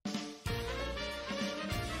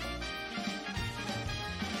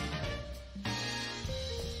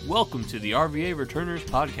Welcome to the RVA Returners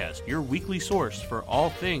Podcast, your weekly source for all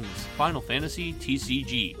things Final Fantasy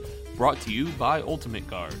TCG, brought to you by Ultimate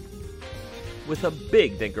Guard. With a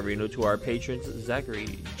big thank-you to our patrons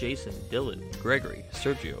Zachary, Jason, Dylan, Gregory,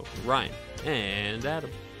 Sergio, Ryan, and Adam.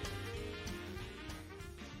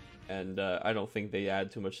 And I don't think they add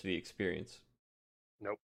too much to the experience.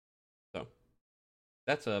 Nope. So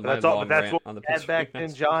that's a that's all. But that's what on the we had back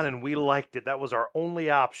then, John, and we liked it. That was our only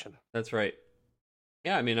option. That's right.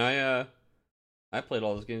 Yeah, I mean, I played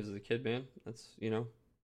all those games as a kid, man. That's,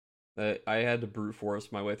 I had to brute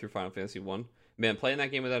force my way through Final Fantasy 1. Man, playing that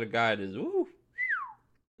game without a guide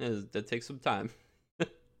that takes some time.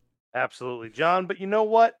 Absolutely, John. But you know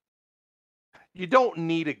what? You don't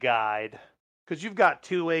need a guide, because you've got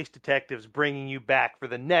two ace detectives bringing you back for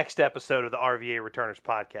the next episode of the RVA Returners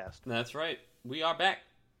Podcast. That's right. We are back.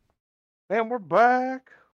 And we're back.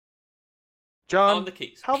 John, on the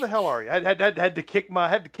case. How the hell are you? I had to kick my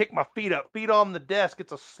feet up, feet on the desk.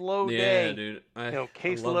 It's a slow day. Yeah, dude.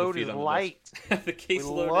 Caseload is light. The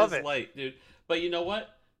caseload is light, dude. But you know what?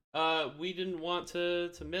 We didn't want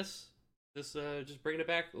to miss this. Just bringing it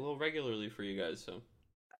back a little regularly for you guys. So.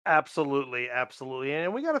 Absolutely,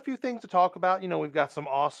 and we got a few things to talk about. We've got some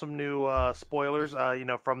awesome new spoilers.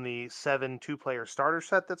 From the 7 2-player starter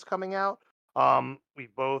set that's coming out. We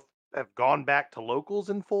both have gone back to locals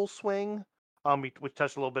in full swing. We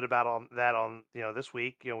touched a little bit about that this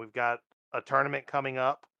week. We've got a tournament coming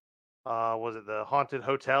up. Was it the Haunted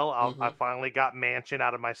Hotel? I finally got Mansion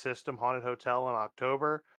out of my system. Haunted Hotel in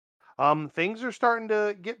October. Things are starting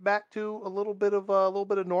to get back to a little bit of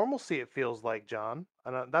normalcy. It feels like, John,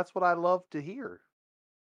 and that's what I love to hear.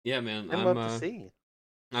 Yeah, man, I love to see.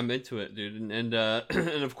 I'm into it, dude, and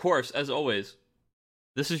and of course, as always,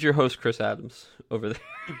 this is your host Chris Adams over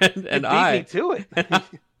there, and I beat me to it.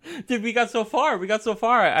 Dude, we got so far.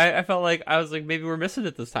 I felt like I was like, maybe we're missing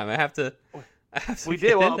it this time. I have to we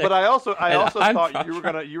did, but I also thought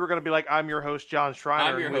you were gonna be like, I'm your host, John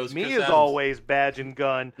Schreiner. I'm your host, me Chris as Adams. always, badge and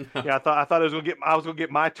gun. I thought I was gonna get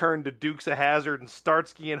my turn to Dukes of Hazzard and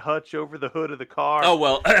Starsky and Hutch over the hood of the car. Oh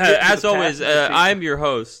well, as always, I'm your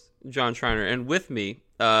host, John Schreiner, and with me,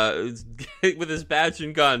 with his badge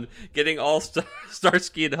and gun, getting all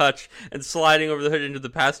Starsky and Hutch and sliding over the hood into the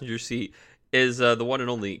passenger seat, is the one and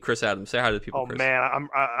only Chris Adams. Say hi to the people, Chris. Oh, man,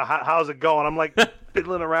 how's it going? I'm like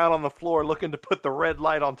fiddling around on the floor looking to put the red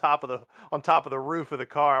light on top of the roof of the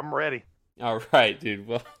car. I'm ready. All right, dude.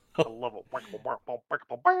 Well, I love it.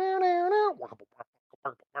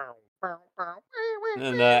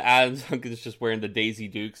 And Adam's is just wearing the Daisy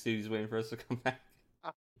Dukes, dude. He's waiting for us to come back.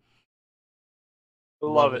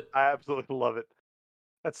 Love it. I absolutely love it.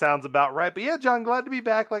 That sounds about right. But yeah, John, glad to be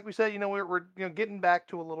back. Like we said, we're getting back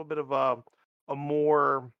to a little bit of a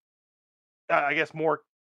more, I guess more.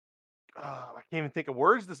 I can't even think of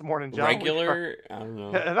words this morning, John. Regular, I don't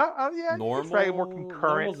know. Normal, more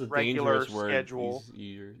concurrent, regular schedule.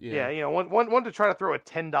 Yeah, one to try to throw a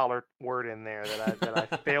 $10 word in there that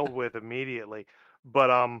I failed with immediately. But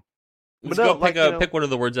let's go pick one of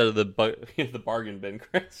the words out of the bargain bin,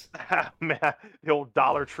 Chris. Man, the old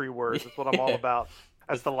Dollar Tree words. That's what I'm all about.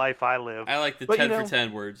 That's the life I live. I like the 10 for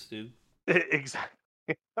 10 words, dude. Exactly.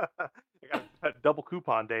 I got a double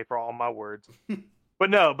coupon day for all my words. But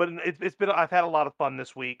it's been. I've had a lot of fun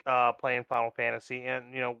this week playing Final Fantasy,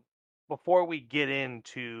 and before we get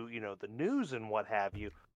into the news and what have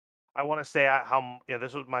you, I want to say how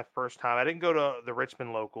this was my first time. I didn't go to the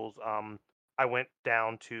Richmond locals. I went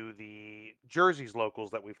down to the Jersey's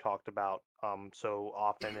locals that we've talked about so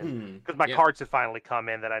often, and because my cards had finally come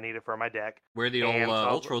in that I needed for my deck. Where the old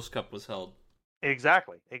Ultros Cup was held.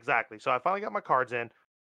 Exactly. So I finally got my cards in,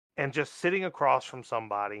 and just sitting across from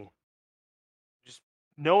somebody, just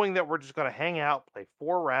knowing that we're just going to hang out, play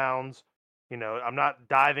 4 rounds. I'm not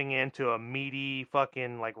diving into a meaty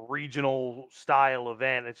fucking like regional style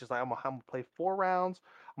event. It's just like I'm gonna play 4 rounds.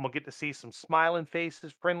 I'm gonna get to see some smiling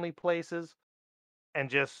faces, friendly places, and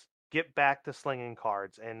just get back to slinging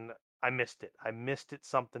cards. And I missed it. I missed it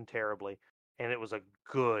something terribly, and it was a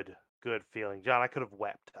good feeling. John, I could have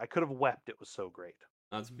wept. It was so great.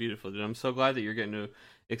 That's beautiful, dude. I'm so glad that you're getting to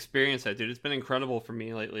experience that, dude. It's been incredible for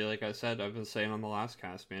me lately. Like I said, I've been saying on the last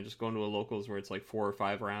cast, man, just going to a locals where it's like 4 or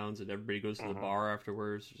 5 rounds and everybody goes to the bar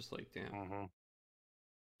afterwards. Just like, damn.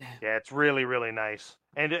 Yeah, it's really, really nice.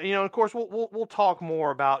 And of course, we'll talk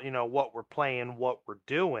more about what we're playing, what we're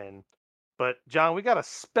doing. But John, we got a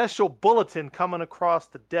special bulletin coming across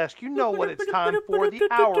the desk. You know what it's time for. The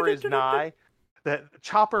hour is nigh. The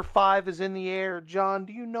Chopper 5 is in the air. John,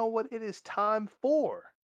 do you know what it is time for?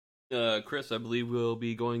 Chris, I believe we'll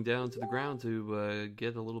be going down to the ground to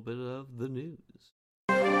get a little bit of the news.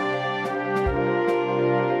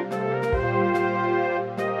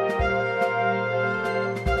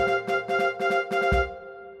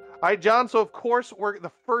 All right, John. So of course,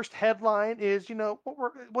 the first headline is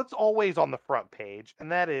what's always on the front page,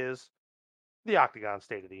 and that is the Octagon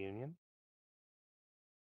State of the Union.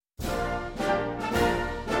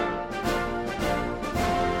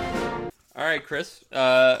 All right, Chris.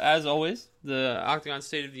 As always, the Octagon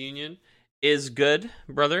State of the Union is good,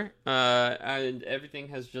 brother. And everything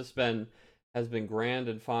has been grand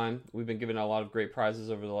and fine. We've been giving out a lot of great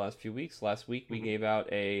prizes over the last few weeks. Last week we gave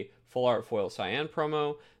out a full art foil cyan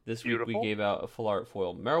promo. This week we gave out a full art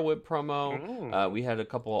foil Merowib promo. We had a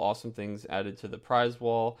couple of awesome things added to the prize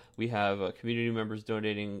wall. We have community members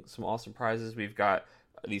donating some awesome prizes. We've got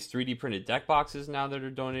these 3D printed deck boxes now that are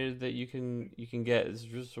donated that you can get. It's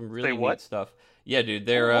just some really neat stuff. Yeah, dude.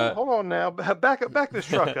 They're hold on now. Back this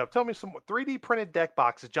truck up. Tell me some 3D printed deck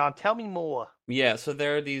boxes, John. Tell me more. Yeah, so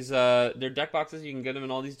there are these they're deck boxes. You can get them in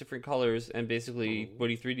all these different colors, and basically when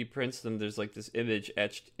he 3D prints them, there's like this image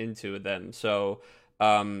etched into them. So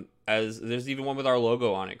as there's even one with our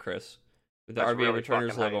logo on it, Chris. With the RBA really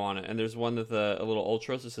Returners logo on it. And there's one with a little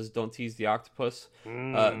Ultros that says "Don't tease the octopus."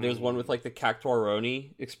 There's one with like the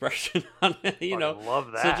Cactuaroni expression on it. I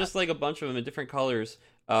love that. So just like a bunch of them in different colors,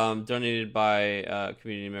 donated by a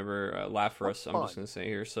community member, Laugh for Us. I'm just gonna say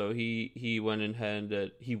here. So he went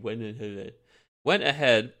ahead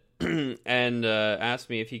and asked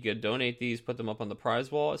me if he could donate these, put them up on the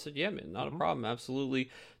prize wall. I said, yeah, man, not a problem, absolutely.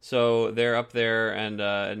 So they're up there, and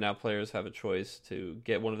now players have a choice to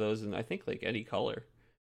get one of those in, I think, like any color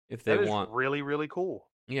if they want. Really, really cool.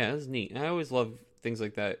 Yeah, that's neat. I always love things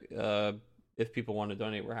like that. If people want to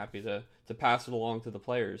donate, we're happy to pass it along to the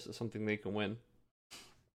players. It's something they can win.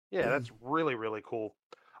 Yeah, that's really, really cool.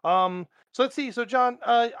 So let's see. So John,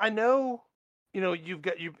 I know. You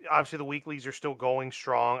obviously the weeklies are still going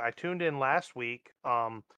strong. I tuned in last week.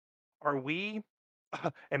 Are we?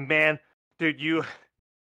 And man, dude,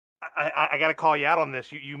 I got to call you out on this.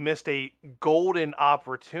 You missed a golden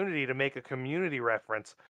opportunity to make a community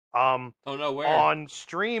reference. Oh no, where? On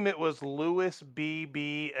stream it was Lewis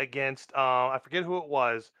BB against I forget who it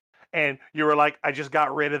was, and you were like, I just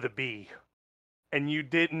got rid of the B. And you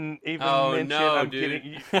didn't even mention. No, I'm dude.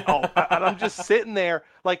 kidding. And I'm just sitting there,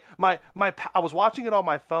 like I was watching it on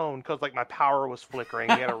my phone because like my power was flickering.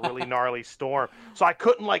 We had a really gnarly storm, so I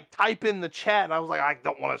couldn't like type in the chat. And I was like, I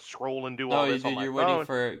don't want to scroll and do all this on my phone. Waiting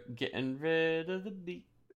for getting rid of the beat.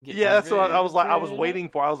 Yeah, that's what I was like. I was waiting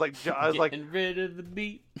for. I was like, getting rid of the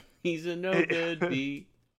beat. He's a no good beat.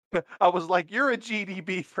 I was like, you're a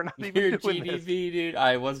GDB for not even doing GDB, this. Dude.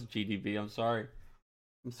 I was GDB. I'm sorry.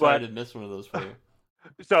 I'm sorry to miss one of those for you.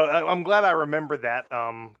 So I'm glad I remembered that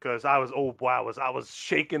because I was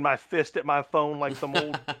shaking my fist at my phone like some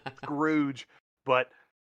old Scrooge. But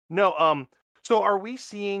no, so are we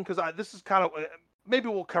seeing? Because this is kind of maybe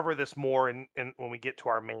we'll cover this more in when we get to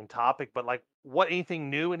our main topic. But like,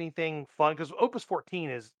 anything new, anything fun? Because Opus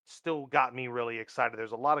 14 has still got me really excited.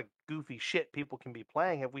 There's a lot of goofy shit people can be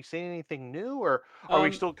playing. Have we seen anything new, or are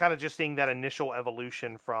we still kind of just seeing that initial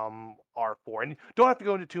evolution from R4? And don't have to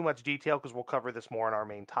go into too much detail because we'll cover this more in our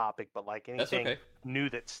main topic. But like anything new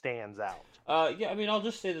that stands out? Yeah, I mean, I'll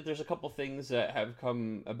just say that there's a couple things that have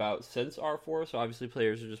come about since R4. So obviously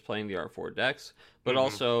players are just playing the R4 decks, but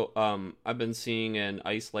also I've been seeing an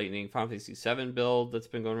Ice Lightning Final Fantasy VII build that's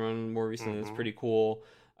been going around more recently. That's pretty cool.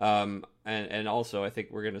 And also I think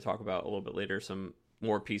we're going to talk about a little bit later some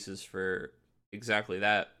more pieces for exactly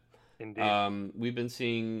that. Indeed. We've been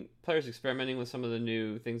seeing players experimenting with some of the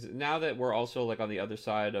new things now that we're also like on the other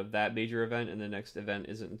side of that major event, and the next event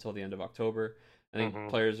isn't until the end of October. I think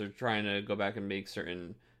players are trying to go back and make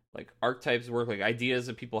certain like archetypes work, like ideas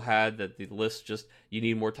that people had that the list just you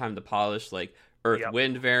need more time to polish, like Earth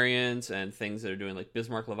Wind variants and things that are doing like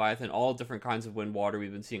Bismarck Leviathan, all different kinds of wind water.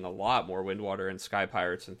 We've been seeing a lot more wind water and Sky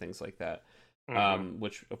Pirates and things like that,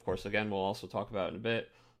 which of course again we'll also talk about in a bit.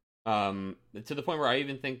 To the point where I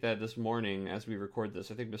even think that this morning as we record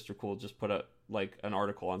this, I think Mr. Cool just put up like an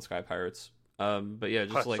article on Sky Pirates. But yeah,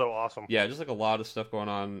 just like so awesome. Yeah, just like a lot of stuff going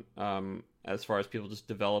on as far as people just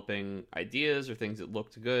developing ideas or things that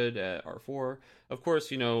looked good at R4. Of course,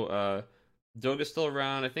 Doga's still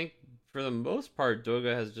around. I think for the most part,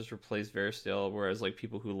 Doga has just replaced Veristale, whereas like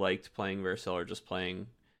people who liked playing Veristale are just playing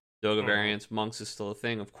Doga variants. Monks is still a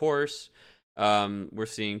thing, of course. We're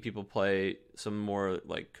seeing people play some more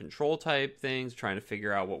like control type things, trying to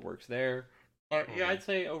figure out what works there. Yeah, I'd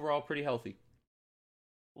say overall pretty healthy.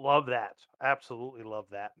 Love that. Absolutely love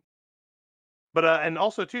that. But and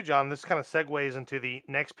also too, John, this kind of segues into the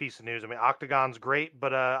next piece of news. I mean, Octagon's great,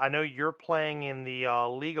 but I know you're playing in the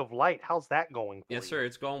League of Light. How's that going for Yes, sir.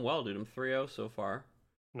 It's going well, dude. I'm 3-0 so far.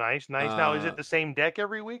 Nice. Now, is it the same deck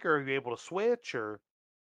every week, or are you able to switch? Or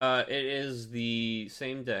It is the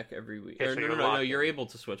same deck every week. Okay, Or so no, no, you're no, no. locked You're in. able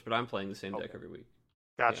to switch, but I'm playing the same deck Okay, every week.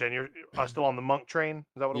 Yeah. gotcha. And you're still on the monk train.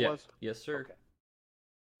 Is that what it Yeah. was? Yes, sir. Okay,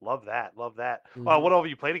 love that. Love that. Hmm. What all have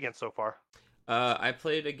you played against so far? I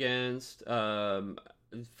played against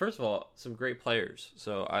first of all, some great players.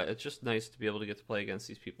 So it's just nice to be able to get to play against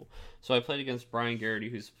these people. So I played against Brian Garrity,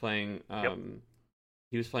 who's playing. Yep.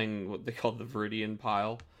 He was playing what they call the Viridian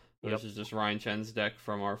Pile, which Yep. is just Ryan Chen's deck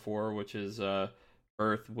from R4, which is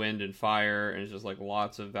Earth, Wind, and Fire, and it's just like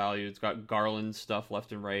lots of value. It's got Garland stuff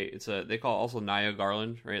left and right. It's they call it also Naya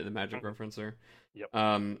Garland, right? The Magic Mhm. referencer. Yep.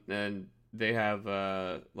 And they have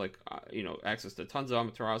access to tons of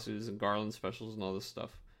Amaterasus and Garland specials and all this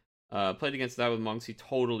stuff. Played against that with Monks. He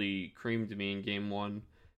totally creamed me in game one.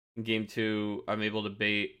 In game two, I'm able to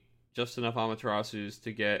bait just enough Amaterasus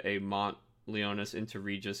to get a Mont Leonis into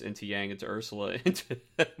Regis, into Yang, into Ursula, into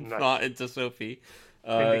Nice. into Sophie,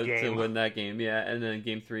 In the to game. win that game. Yeah, and then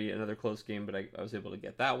game three, another close game, but I was able to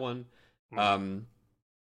get that one. Mhm. Um,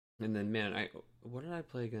 and then man, what did I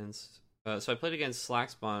play against? So I played against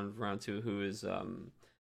Slackspawn round two, who is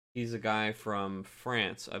he's a guy from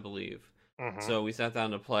France, I believe. Mhm. So we sat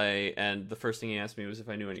down to play, and the first thing he asked me was if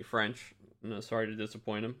I knew any French. No, sorry to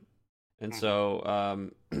disappoint him. And Mhm.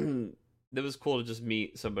 so it was cool to just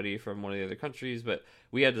meet somebody from one of the other countries, but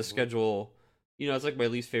we had to Mhm. schedule. You know, it's like my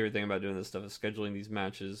least favorite thing about doing this stuff is scheduling these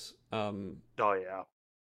matches. Oh yeah.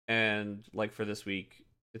 And like for this week,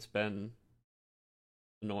 it's been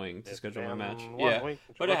annoying to It's schedule my match. been one Yeah, week.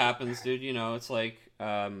 but it happens, dude. You know, it's like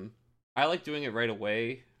I like doing it right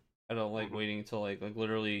away. I don't like Mhm. waiting until like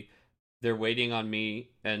literally they're waiting on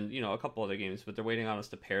me and a couple other games, but they're waiting on us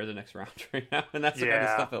to pair the next round right now, and that's the kind of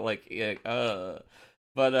Yeah. stuff that like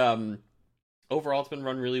But overall, it's been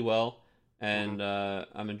run really well, Mhm. and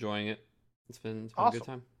I'm enjoying it. It's been a good Awesome.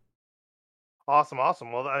 time. Awesome.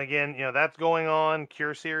 Awesome. Well, again, that's going on.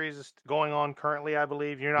 Cure Series is going on currently, I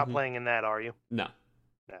believe. You're not Hmm. playing in that, are you? No,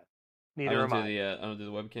 No. Neither am I. I don't do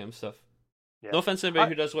the webcam stuff. Yeah. No offense to anybody I,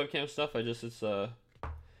 who does webcam stuff. I just it's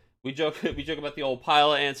we joke we joke about the old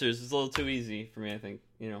pile of answers. It's a little too easy for me. I think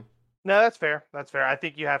no, that's fair. That's fair. I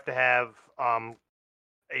think you have to have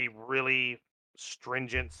a really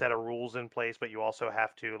stringent set of rules in place, but you also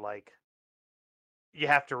have to you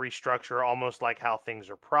have to restructure almost like how things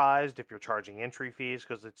are prized if you're charging entry fees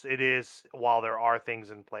because it is while there are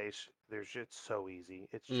things in place, it's so easy.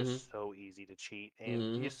 It's Hmm. just so easy to cheat,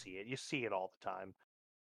 and Hmm. you see it all the time.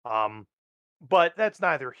 Um, but that's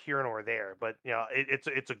neither here nor there. But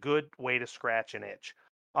it's a good way to scratch an itch.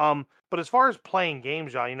 But as far as playing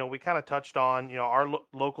games, John, we kind of touched on our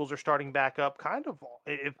locals are starting back up. Kind of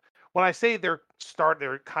if when I say they're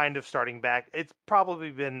kind of starting back, it's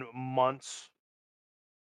probably been months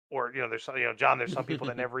or there's some, John, there's some people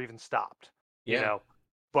that never even stopped, you Yeah. know.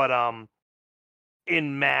 But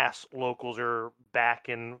in mass, locals are back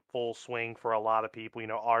in full swing for a lot of people.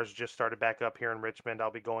 Ours just started back up here in Richmond.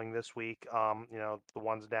 I'll be going this week. The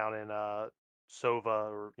ones down in Sova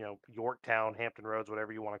or Yorktown, Hampton Roads,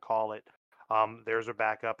 whatever you want to call it. Theirs are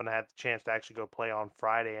back up, and I had the chance to actually go play on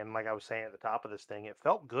Friday. And like I was saying at the top of this thing, it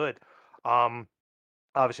felt good. Um,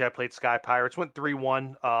 Obviously, I played Sky Pirates, went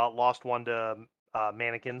 3-1, lost one to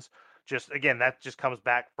Mannequins. Just again, that just comes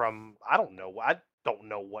back from I don't know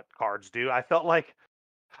what cards do. I felt like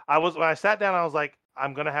I was when I sat down, I was like,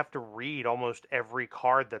 I'm gonna have to read almost every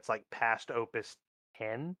card that's like past Opus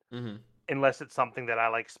 10, Hmm. unless it's something that I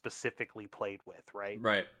like specifically played with, right?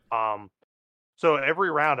 Right. Um, so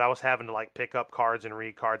every round I was having to like pick up cards and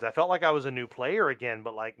read cards. I felt like I was a new player again,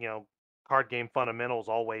 but card game fundamentals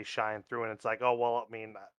always shine through. And it's like, oh well, I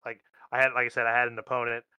mean, like I said, I had an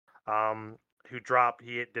opponent who dropped.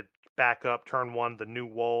 He did back up turn one the new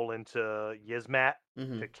wool into Yizmat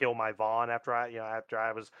Hmm. to kill my Vaughn after I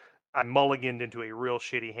mulliganed into a real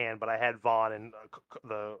shitty hand, but I had Vaughn and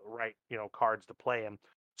the right cards to play him.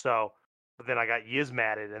 So, but then I got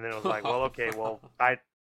Yizmatted, and then it was like, well, okay, well, I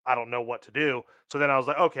don't know what to do. So then I was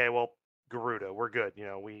like, okay, well, Garuda, we're good.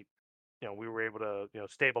 We were able to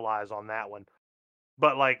stabilize on that one.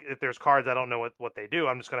 But like, if there's cards I don't know what they do,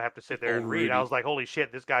 I'm just gonna have to sit there Old and read. I Rudy. was like, holy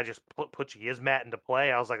shit, this guy just put Yizmat into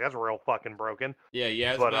play. I was like, that's real fucking broken.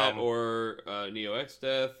 Yeah, But Yasmat or Neo X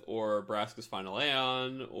Death or Braska's Final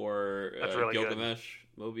Aeon or that's really good. Gilgamesh,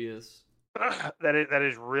 Mobius. That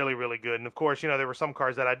is really really good. And of course, there were some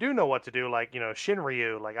cards that I do know what to do, like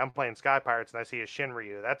Shinryu. Like I'm playing Sky Pirates and I see a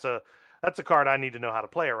Shinryu. That's a card I need to know how to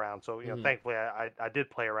play around. So Hmm. thankfully I did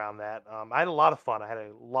play around that. I had a lot of fun. I had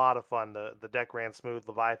a lot of fun. The deck ran smooth.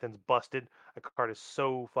 Leviathan's busted. A card is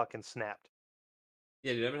so fucking snapped.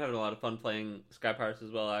 Yeah, dude, I've been having a lot of fun playing Sky Pirates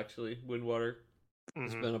as well. Actually, Windwater,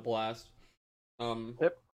 it's Hmm. been a blast. Um,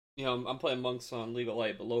 Yep. You know, I'm playing monks on League of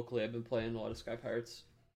Light, but locally I've been playing a lot of Sky Pirates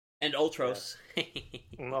and Yeah, Ultros.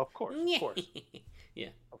 of course, of course, Yeah.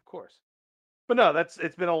 of course. But no,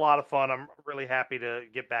 it's been a lot of fun. I'm really happy to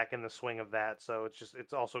get back in the swing of that. So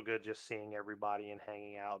it's also good just seeing everybody and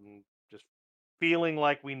hanging out and just feeling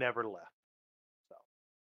like we never left. So,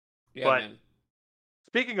 Yeah, but man.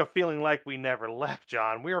 speaking of feeling like we never left,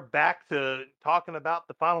 John, we are back to talking about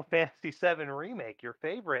the Final Fantasy VII remake, your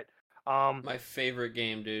favorite. Um, My favorite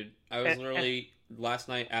game, dude. I was and literally last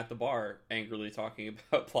night at the bar angrily talking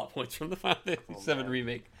about plot points from the Final Fantasy oh VII man,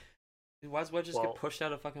 remake. Dude, why does Wedge just get well, pushed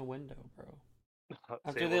out a fucking window, bro?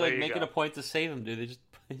 see, After well they there like you make it a go. point to save him, dude, they just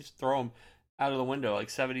they just throw him out of the window like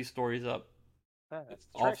 70 stories up, That's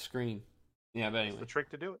the off trick. screen. Yeah, but That's the anyway. trick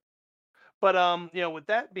to do it. But with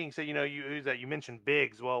that being said, you who's that you mentioned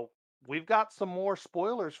Biggs. Well, we've got some more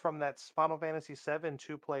spoilers from that Final Fantasy VII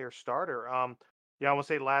two-player starter. I want to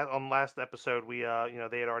say last episode we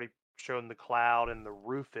they had already shown the Cloud and the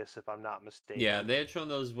Rufus, if I'm not Yeah, mistaken. they had shown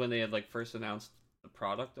those when they had like first announced the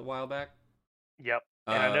product a while back. Yep.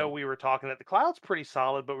 And I Uh, know we were talking that the Cloud's pretty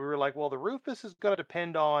solid, but we were like, well, the Rufus is going to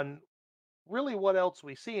depend on really what else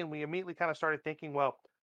we see, and we immediately kind of started thinking, well,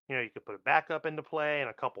 you could put a backup into play and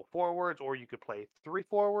a couple forwards, or you could play three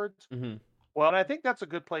forwards. hmm Well, and I think that's a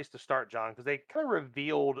good place to start, John, because they kind of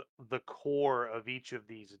revealed the core of each of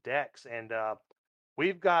these decks, and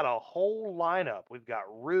we've got a whole lineup. We've got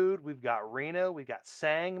Rude, we've got Reno, we've got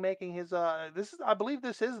Sang making his. This is, I believe,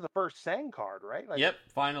 this is the first Sang card, right? Like, Yep,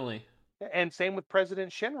 finally. and same with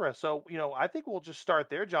President Shinra. So, I think we'll just start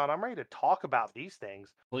there, John. I'm ready to talk about these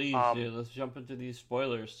things. Please, Um, dude, let's jump into these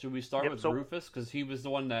spoilers. Should we start yep. with So, Rufus? Because he was the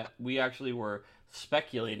one that we actually were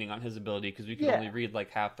speculating on his ability because we could yeah. only read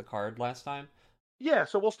like half the card last time. Yeah,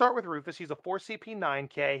 so we'll start with Rufus. He's a 4 CP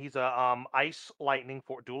 9K. He's a ice lightning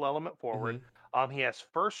for dual element forward. hmm He has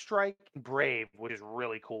first strike Brave, which is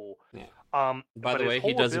really cool. Yeah. By But the his way, he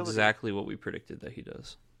whole does ability exactly what we predicted that he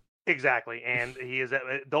does. exactly, and he is at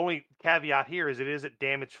the only caveat here is it is at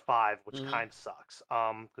damage 5, which hmm kind of sucks.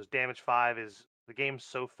 Because damage 5 is the game's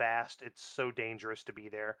so fast, it's so dangerous to be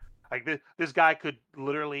there. Like this guy could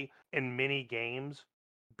literally in many games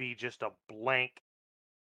be just a blank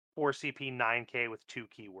 4 CP 9K with two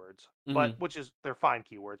keywords, but hmm which is they're fine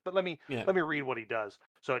keywords. But let me Yeah. let me read what he does.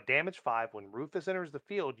 So at damage 5, when Rufus enters the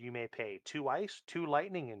field, you may pay 2 ice, 2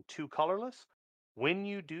 lightning, and 2 colorless. When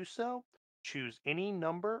you do so, choose any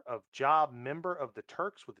number of job member of the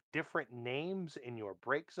Turks with different names in your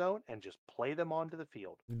break zone and just play them onto the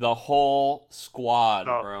field. The whole squad,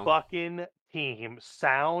 The bro. fucking team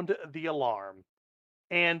sound the alarm.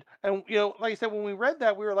 And like I said, when we read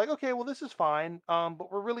that, we were like, okay, well, this is fine.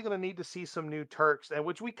 But we're really going to need to see some new Turks, and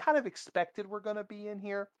which we kind of expected were going to be in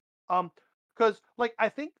here. Because like I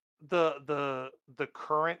think the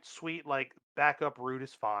current suite, like backup root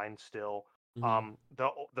is fine still. hmm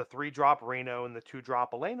The 3-drop Reno and the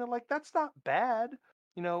 2-drop Elena, like that's not bad.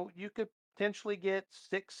 You could potentially get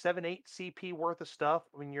 6, 7, 8 CP worth of stuff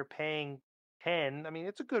when you're paying 10. I mean,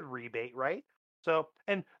 it's a good rebate, right? So,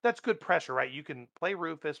 and that's good pressure, right? You can play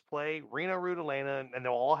Rufus, play Reno, Root, Elena, and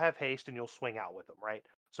they'll all have haste, and you'll swing out with them, right?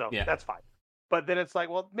 So Yeah. that's fine. But then it's like,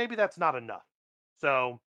 well, maybe that's not enough.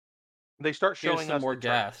 So they start Here's showing some us more the Turk.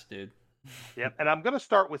 gas, dude. Yep. And I'm gonna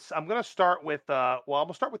start with the I want to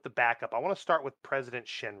start with President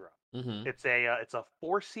Shinra. hmm It's a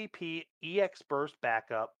 4 CP EX burst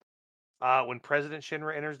backup. When President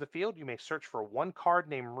Shinra enters the field, you may search for one card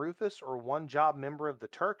named Rufus or one job member of the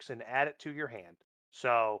Turks and add it to your hand.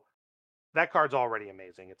 So that card's already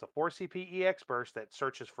amazing. It's a 4 CP EX burst that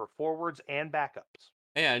searches for forwards and backups.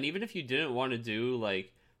 Yeah, and even if you didn't want to do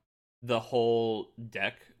like the whole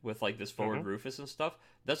deck with like this Hmm. forward Rufus and stuff,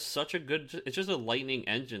 that's such a good. It's just a lightning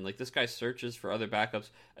engine. Like this guy searches for other backups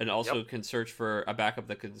and Yep. also can search for a backup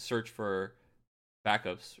that can search for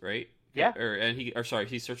backups, right? Yeah.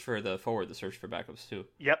 He searched for the forward that searched for backups too.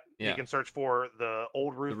 Yep. He Yeah, can search for the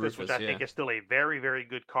old the Rufus, which Rufus. I Yeah, think is still a very, very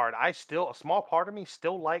good card. A small part of me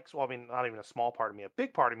still likes, well, I mean, not even a small part of me, a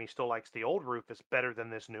big part of me still likes the old Rufus better than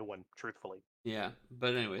this new one, truthfully. yeah.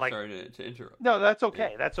 But anyway, Like, sorry to interrupt. no, that's Yeah.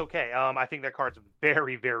 okay. That's okay. I think that card's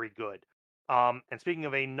very, very good. And speaking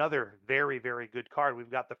of another very, very good card,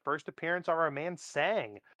 we've got the first appearance of our man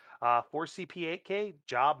Sang, 4 CP 8K,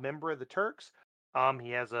 job member of the Turks.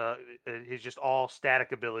 He has he's just all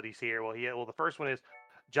static abilities here. Well, the first one is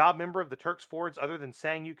job member of the Turks forwards other than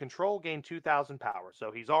Sang you control gain 2,000 power.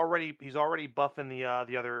 So he's already buffing the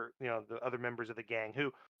other the other members of the gang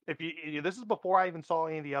who if this is before I even saw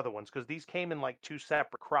any of the other ones because these came in like two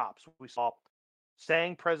separate crops. We saw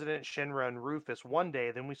Sang, President Shinra, and Rufus one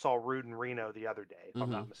day, then we saw Rude and Reno the other day, if I'm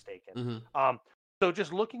hmm not mistaken. hmm Um, So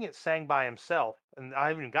just looking at Sang by himself, and I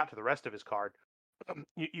haven't even got to the rest of his card.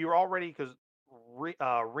 You're already because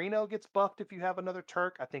Reno gets buffed if you have another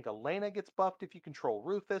Turk. I think Elena gets buffed if you control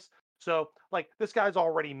Rufus. So like this guy's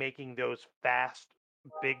already making those fast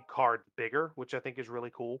big cards bigger, which I think is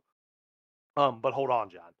really cool. But hold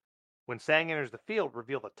on, John. When Sang enters the field,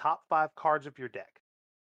 reveal the top 5 cards of your deck.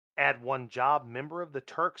 Add one job member of the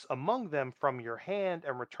Turks among them from your hand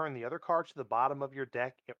and return the other cards to the bottom of your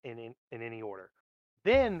deck in any order.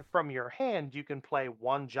 Then from your hand, you can play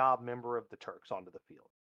one job member of the Turks onto the field.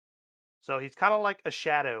 So he's kind of like a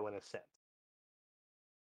shadow in a sense.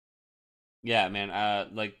 Yeah, man.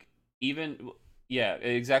 Like even yeah,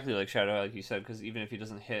 exactly like Shadow, like you said, because even if he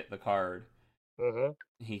doesn't hit the card, Uh-huh.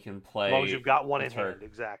 he can As long as play you've got one the in Turk. hand,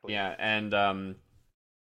 exactly. Yeah, and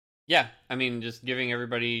yeah, I mean, just giving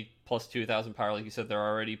everybody plus 2,000 power, like you said, they're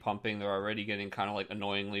already pumping, they're already getting kind of like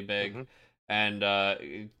annoyingly big. Mm-hmm. And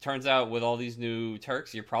it turns out with all these new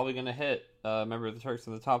Turks, you're probably going to hit a member of the Turks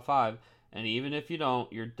in the top 5. And even if you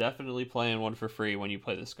don't, you're definitely playing one for free when you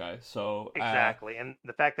play this guy. So Exactly, and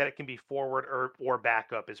the fact that it can be forward or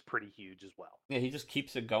backup is pretty huge as well. yeah, he just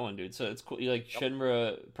keeps it going, dude. So it's cool. You like Yep.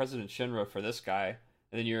 Shinra, President Shinra for this guy,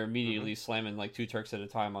 and then you're Mm-hmm. immediately slamming like 2 Turks at a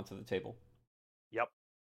time onto the table. Yep.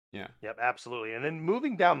 Yeah. Yep. Absolutely. And then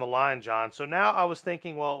moving down the line, John. So now I was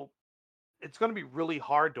thinking, well, it's going to be really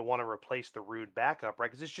hard to want to replace the Rude backup, right?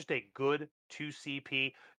 Because it's just a good 2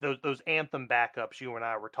 CP. Those Anthem backups you and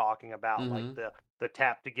I were talking about, like Mm-hmm. the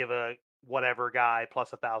tap to give a whatever guy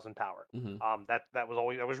plus 1,000 power. Mm-hmm. That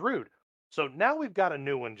was Rude. So now we've got a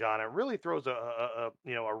new one, John. It really throws a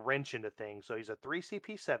wrench into things. So he's a 3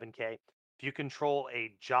 CP 7K. If you control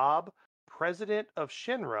a job president of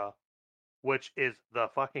Shinra, which is the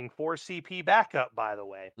fucking 4 CP backup, by the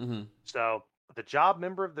way. Mm-hmm. So the job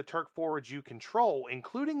member of the Turk forwards you control,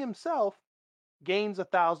 including himself, gains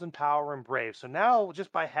 1,000 power and brave. So now,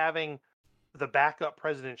 just by having the backup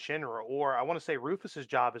President Shinra, or I want to say Rufus's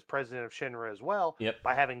job as President of Shinra as well, Yep.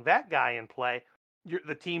 by having that guy in play,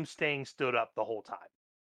 the team staying stood up the whole time.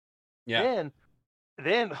 Yeah.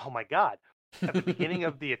 Then, oh my God. At the beginning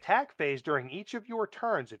of the attack phase, during each of your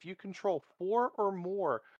turns, if you control 4 or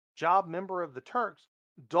more job member of the Turks,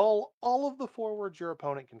 dull all of the forwards your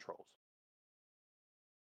opponent controls.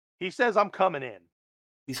 He says, I'm coming in.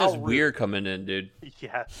 He How says rude. we're coming in, dude.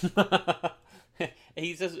 Yes.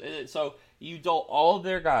 He says so. You dull all of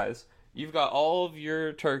their guys. You've got all of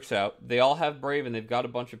your Turks out. They all have brave and they've got a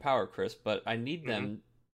bunch of power, Chris. But I need them.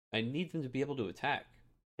 I need them to be able to attack.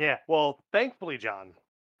 Yeah. Well, thankfully, John,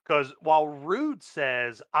 because while Rude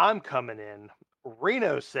says, I'm coming in,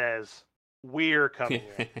 Reno says, we're coming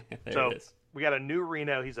in. There So it is. we got a new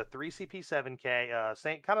Reno. He's a 3 CP 7K.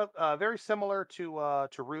 Same kind of very similar to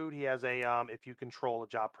Rude. He has a if you control a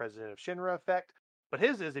job president of Shinra effect, but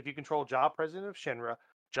his is if you control job president of Shinra,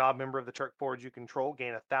 job member of the Turk forwards you control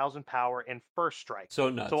gain 1,000 power and first strike. So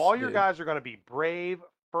nuts. So all your dude. guys are going to be brave,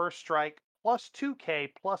 first strike, plus 2K,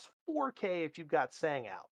 plus 4K if you've got Sang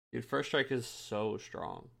out. Dude, first strike is so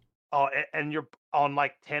strong. Oh, and you're on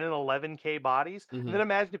like 10 and 11K bodies. Mhm. And then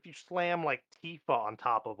imagine if you slam like Tifa on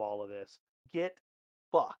top of all of this. Get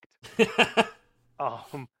fucked.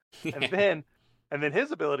 And then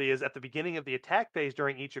his ability is at the beginning of the attack phase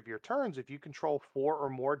during each of your turns, if you control 4 or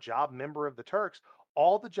more job member of the Turks,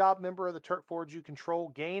 all the job member of the Turk forwards you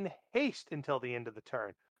control gain haste until the end of the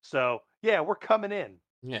turn. So yeah, we're coming in.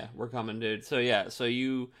 Yeah, we're coming, dude. So yeah, so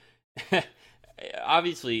you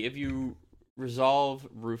obviously if you resolve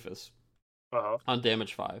Rufus on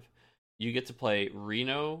damage 5, you get to play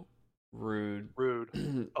Reno, Rude,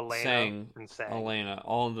 Elena, and Sang. Elena,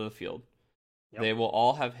 all into the field. Yep. They will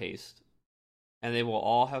all have haste, and they will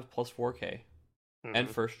all have plus 4K, and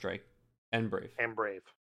first strike, and brave.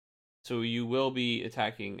 So you will be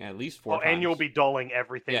attacking at least 4 times. And you'll be dulling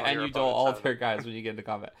everything. Yeah, and you dull all of their guys when you get into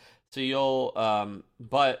combat. So you'll,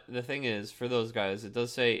 but the thing is, for those guys, it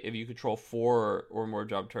does say if you control 4 or more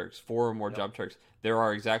job Turks, job Turks, there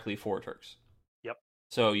are exactly 4 Turks. Yep.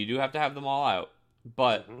 So you do have to have them all out.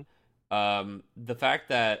 But the fact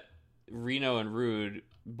that Reno and Rude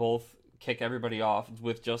both kick everybody off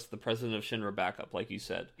with just the President of Shinra backup, like you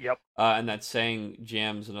said. Yep. And that Sang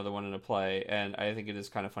jams another one into play, and I think it is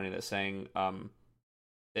kind of funny that Sang,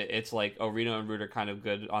 it's like, oh, Reno and Rude are kind of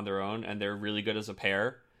good on their own, and they're really good as a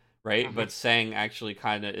pair, right? But Sang actually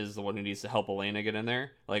kind of is the one who needs to help Elena get in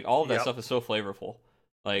there. Like, all of that stuff is so flavorful.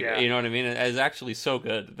 Like, you know what I mean? It's actually so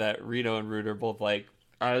good that Reno and Rude are both, like,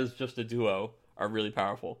 as just a duo, are really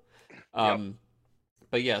powerful.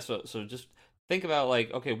 But yeah, so just think about,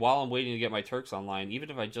 like, okay, while I'm waiting to get my Turks online, even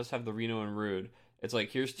if I just have the Reno and Rude, it's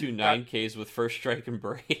like, here's 2 9Ks with first strike and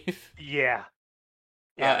brave. Yeah.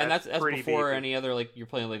 Yeah, And that's that's pretty before beefy. any other, like, you're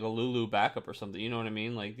playing like a Lulu backup or something. You know what I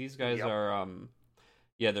mean? Like these guys Yep. are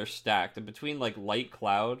yeah, they're stacked. And between like Light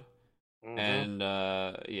Cloud Hmm. and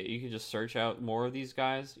yeah, you can just search out more of these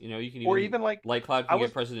guys. You know, you can Or even even like Light Cloud I can get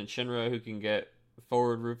was President Shinra, who can get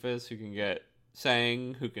Forward Rufus, who can get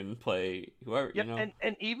Sang, who can play whoever. You Yep, know.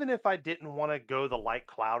 and even if I didn't want to go the light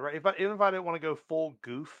cloud, right? Even if I didn't want to go full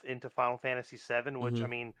goof into Final Fantasy VII, which I Hmm.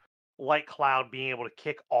 mean, light cloud being able to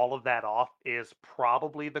kick all of that off is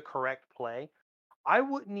probably the correct play. I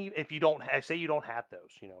wouldn't even if you don't say you don't have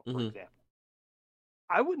those, for Hmm. example.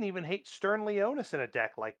 I wouldn't even hate Stern Leonis in a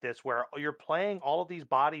deck like this, where you're playing all of these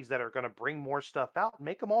bodies that are going to bring more stuff out,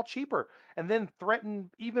 make them all cheaper, and then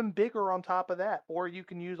threaten even bigger on top of that. Or you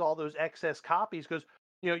can use all those excess copies because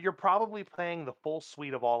you're probably playing the full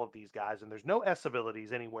suite of all of these guys, and there's no S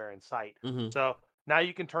abilities anywhere in sight. Hmm. So now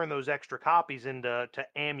you can turn those extra copies into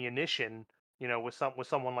ammunition, with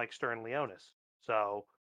someone like Stern Leonis. So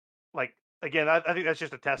like again, I think that's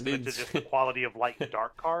just a testament to just the quality of light and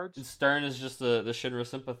dark cards. Stern is just the Shinra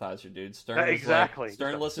sympathizer, dude. Exactly. Just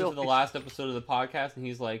Stern a listened to the filthy. last episode of the podcast, and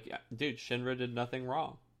he's like, "Yeah, dude, Shinra did nothing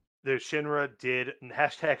wrong. The Shinra did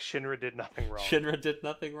hashtag Shinra did nothing wrong. Shinra did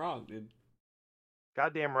nothing wrong, dude."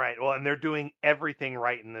 Goddamn right. Well, and they're doing everything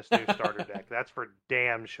right in this new starter deck. That's for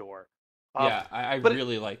damn sure. Um, Yeah, I but it,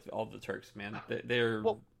 really like all the Turks, man. They're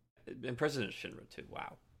well, and President Shinra too.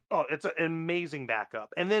 Wow. oh, it's an amazing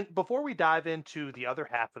backup. And then before we dive into the other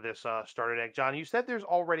half of this starter deck, John, you said there's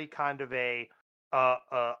already kind of a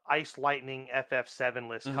Ice Lightning FF7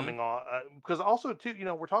 list Hmm. coming on. Because also too,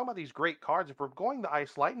 we're talking about these great cards. If we're going the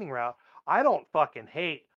Ice Lightning route, I don't fucking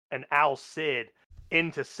hate an Al Cid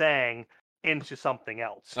into Sang into something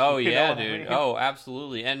else. Oh You know yeah, what I dude. mean? Oh,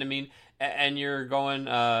 absolutely. And I mean, and you're going,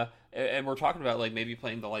 and we're talking about like maybe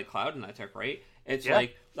playing the Light Cloud in that tech, right? It's Yeah.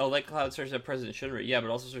 like, oh, Light Cloud searches out President Shinra, yeah, but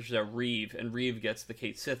also searches out Reeve, and Reeve gets the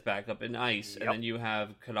Kate Sith back up in Ice, and Yep. then you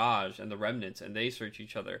have Kadaj and the Remnants, and they search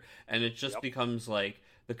each other, and it just Yep. becomes like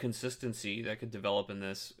the consistency that could develop in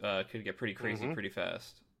this could get pretty crazy Hmm. pretty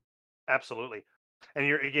fast. Absolutely. And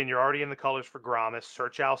you're already in the colors for Gramis.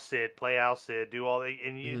 Search Al Cid, play Al Cid, do all the,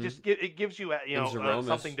 and you Hmm. just get it gives you And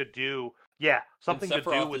something Zeromus. to do. Yeah, And something to do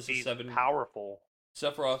Sephiroth with is a these 7. powerful.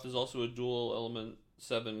 Sephiroth is also a dual element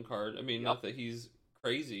 7 card. I mean, Yep. not that he's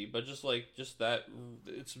crazy, but just that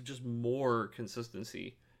it's just more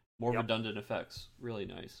consistency, more Yep. redundant effects. Really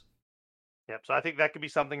nice. Yep. So I think that could be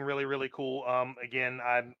something really, really cool. Again,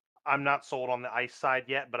 I'm not sold on the ice side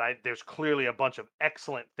yet, but there's clearly a bunch of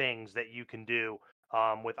excellent things that you can do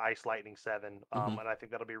with Ice Lightning 7. Hmm. And I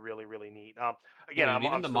think that'll be really, really neat. Yeah, Again, dude.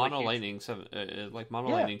 Even I'm the still a mono huge. lightning 7, like mono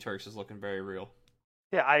Yeah. lightning Turks is looking very real.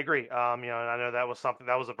 Yeah, I agree. And I know that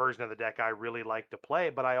was a version of the deck I really liked to play,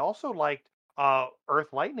 but I also liked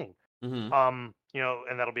Earth Lightning. Hmm.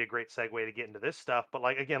 And that'll be a great segue to get into this stuff. But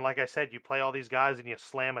like again, like I said, you play all these guys and you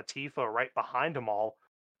slam a Tifa right behind them all.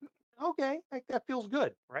 Okay, like that feels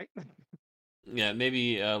good, right? Yeah,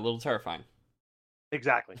 maybe a little terrifying.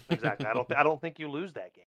 Exactly, exactly. I don't think you lose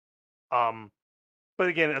that game. Um, but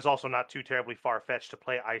again, it's also not too terribly far fetched to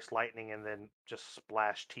play Ice Lightning and then just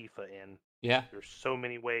splash Tifa in. Yeah. There's so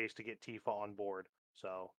many ways to get Tifa on board.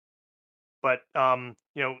 So, but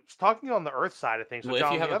talking on the Earth side of things. So, Well, if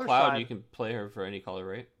John, you on have the a other cloud, you side, can play her for any color,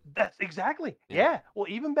 right? that's exactly, Yeah. yeah. Well,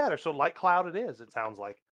 even better. So, Light Cloud, it is. It sounds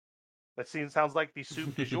like sounds like the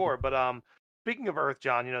soup du jour. But speaking of Earth,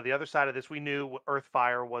 John, the other side of this, we knew Earth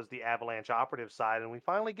Fire was the Avalanche operative side, and we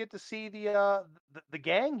finally get to see the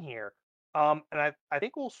gang here. And I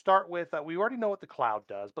think we'll start with we already know what the Cloud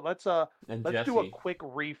does, but And let's do a Jesse. quick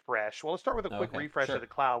refresh. Well, let's start with a quick Okay, refresh of sure. the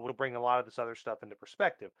Cloud. We'll bring a lot of this other stuff into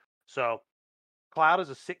perspective. So Cloud is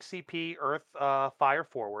a 6 CP Earth Fire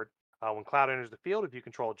forward. When Cloud enters the field, if you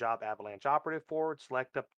control a job Avalanche operative forward,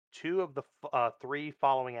 select up two of the three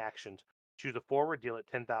following actions. Choose a forward, deal it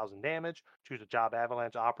 10,000 damage. Choose a job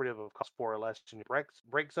Avalanche operative of cost 4 or less in your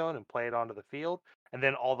break zone and play it onto the field. And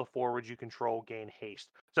then all the forwards you control gain haste.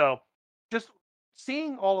 So just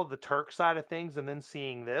seeing all of the Turk side of things and then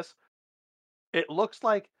seeing this, it looks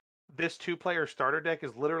like this two-player starter deck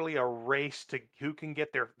is literally a race to who can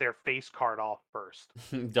get their face card off first.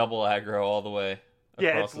 Double aggro all the way Yeah,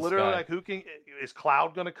 across it's the literally sky. like who can is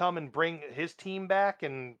Cloud going to come and bring his team back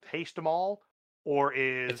and haste them all, or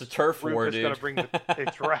It's a is turf war, Rufus going dude. to bring the?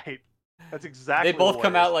 It's right. That's They exactly both what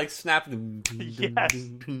come it out is. like snap. Yes,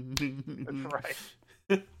 that's right,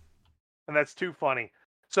 and that's too funny.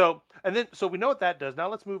 So we know what that does. Now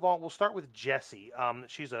let's move on. We'll start with Jessie.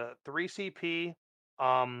 She's a 3 CP,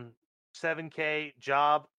 um, 7K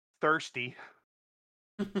job thirsty.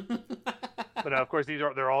 But of course,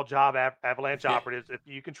 they're all job avalanche operatives. If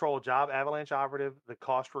you control a job avalanche operative, the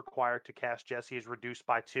cost required to cast Jesse is reduced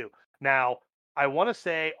by 2. Now, I want to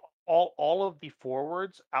say all of the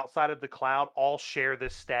forwards outside of the cloud all share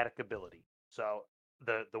this static ability. So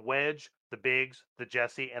the Wedge, the Biggs, the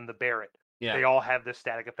Jesse, and the Barrett, Yeah. they all have this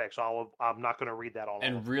static effect. So I'm not going to read that on all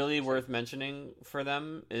And of really them. worth mentioning for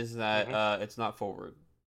them is that it's not forward.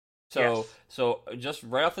 Yes. So just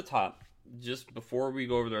right off the top, just before we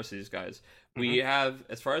go over the rest of these guys, we have,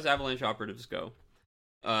 as far as Avalanche operatives go,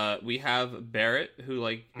 we have Barrett, who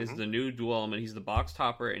like is the new dual element. He's the box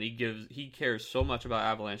topper, and he cares so much about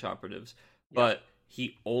Avalanche operatives, but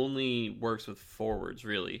he only works with forwards,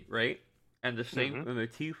 really, right? And the same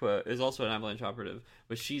Tifa is also an Avalanche operative,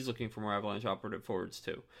 but she's looking for more Avalanche operative forwards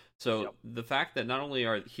too. So the fact that not only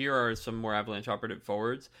are some more Avalanche operative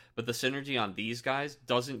forwards, but the synergy on these guys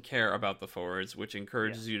doesn't care about the forwards, which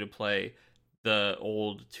encourages you to play the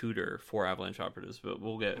old tutor for Avalanche operatives. But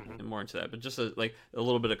we'll get more into that. But just a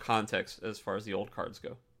little bit of context as far as the old cards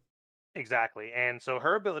go. Exactly. And so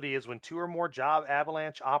her ability is when 2 or more job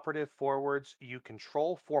avalanche operative forwards you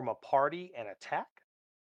control form a party and attack.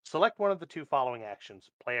 Select one of the 2 following actions.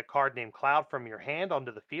 Play a card named Cloud from your hand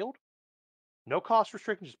onto the field. No cost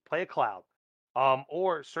restriction, just play a Cloud.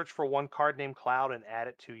 Or search for one card named Cloud and add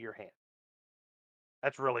it to your hand.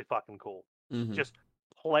 That's really fucking cool. Just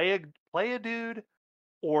play a dude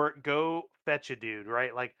or go fetch a dude,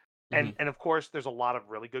 right? Like and of course there's a lot of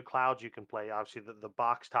really good clouds you can play. Obviously the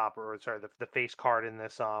box topper or sorry, the face card in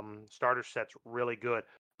this starter set's really good.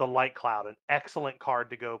 The light cloud, an excellent card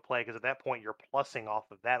to go play because at that point you're plussing off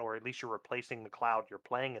of that, or at least you're replacing the cloud you're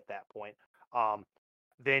playing at that point.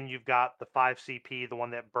 Then you've got the 5 CP, the one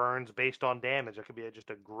that burns based on damage. That could be just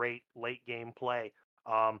a great late game play.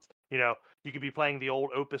 You know, you could be playing the old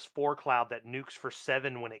Opus 4 cloud that nukes for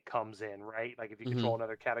 7 when it comes in, right? Like if you control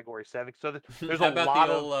another category 7. So there's How a about lot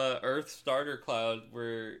the of old Earth starter cloud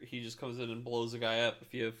where he just comes in and blows a guy up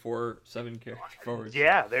if you have 4/7 character forwards?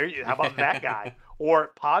 yeah, there you how about that guy?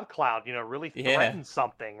 Or Pod Cloud, really threatens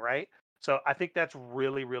something, right? So I think that's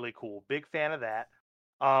really, really cool. Big fan of that.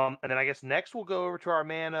 And then I guess next we'll go over to our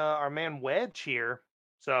man Wedge here.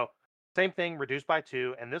 So same thing, reduced by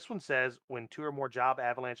 2. And this one says when 2 or more job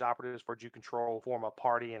avalanche operatives for you control form a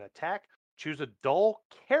party and attack, choose a dull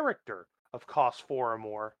character of cost 4 or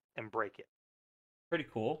more and break it. Pretty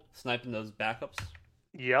cool. Sniping those backups.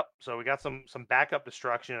 Yep. So we got some backup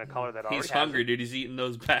destruction in a color that already He's hungry, dude. He's eating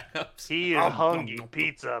those backups. He is hungry.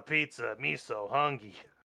 Pizza, miso, hungry.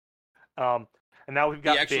 And now we've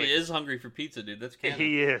got. He actually Biggs. is hungry for pizza, dude. That's canon.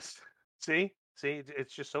 He is. See,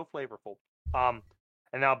 it's just so flavorful.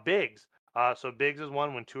 And now Biggs. So Biggs is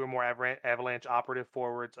one when 2 or more avalanche operative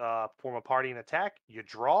forwards form a party and attack. You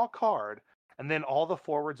draw a card, and then all the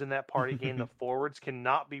forwards in that party gain the forwards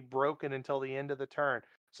cannot be broken until the end of the turn.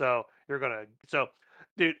 So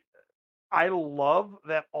dude, I love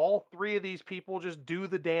that all 3 of these people just do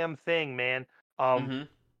the damn thing, man.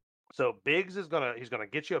 So Biggs he's gonna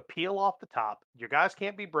get you a peel off the top. Your guys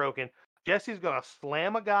can't be broken. Jesse's gonna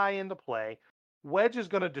slam a guy into play. Wedge is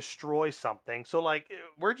gonna destroy something. So like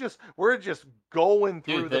we're just going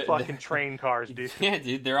through the fucking train cars, dude. Yeah,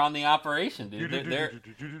 dude, they're on the operation, dude.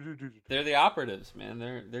 They're the operatives, man.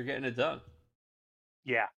 They're getting it done.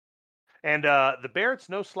 Yeah. And the Barrett's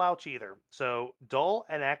no slouch either. So dull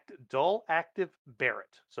active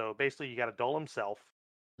Barrett. So basically you got to dull himself.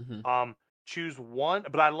 Choose one,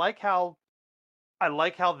 but I like how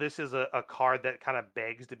this is a card that kind of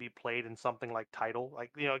begs to be played in something like Title.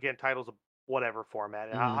 Like, again, Title's a whatever format.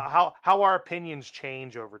 And how our opinions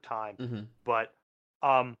change over time. But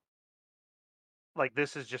like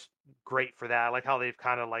this is just great for that. I like how they've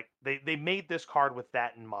kind of like they made this card with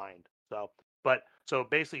that in mind. So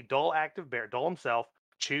basically dull active bear, dull himself,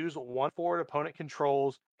 choose one forward opponent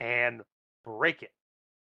controls and break it.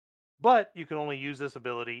 But you can only use this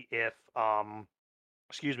ability if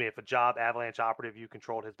if a job avalanche operative you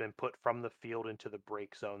controlled has been put from the field into the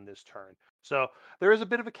break zone this turn. So there is a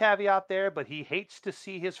bit of a caveat there, but he hates to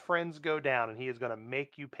see his friends go down, and he is going to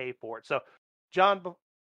make you pay for it. So, John,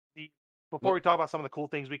 before we talk about some of the cool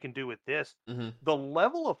things we can do with this, the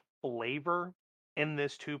level of flavor in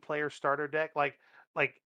this 2-player starter deck,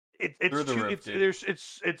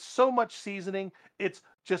 it's so much seasoning. It's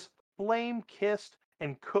just flame kissed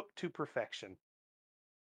and cooked to perfection.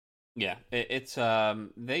 Yeah, it's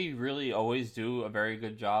they really always do a very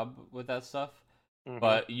good job with that stuff.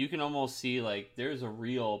 But you can almost see like there's a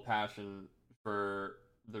real passion for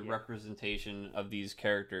the representation of these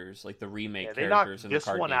characters, like the remake characters in the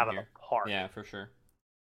card game. This one out of the park. Yeah, for sure.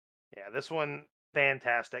 Yeah, this one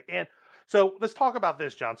fantastic. And so let's talk about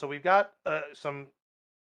this, John. So we've got some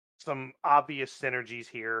some obvious synergies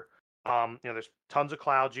here. There's tons of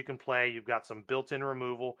clouds you can play. You've got some built-in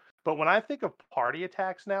removal. But when I think of party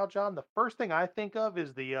attacks now, John, the first thing I think of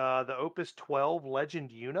is the Opus 12 Legend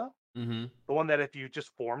Yuna. Mm-hmm. The one that if you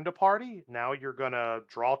just formed a party, now you're gonna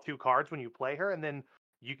draw 2 cards when you play her, and then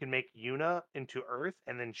you can make Yuna into Earth,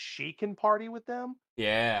 and then she can party with them.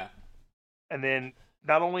 Yeah. And then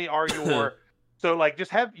not only are your so like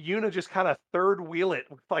just have Yuna just kind of third wheel it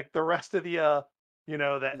with like the rest of the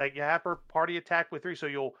that like you have her party attack with 3. So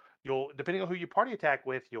you'll depending on who you party attack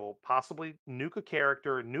with, you'll possibly nuke a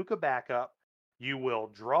character, nuke a backup, you will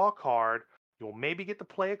draw a card, you'll maybe get to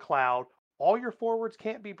play a cloud, all your forwards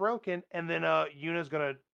can't be broken, and then Yuna's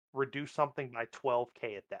gonna reduce something by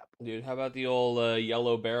 12k at that point. Dude, how about the old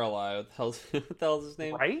yellow barrel eye? What the hell's his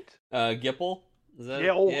name? Right? Gipple? Is that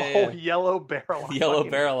Yeah, yeah. yellow barrel eye. Yellow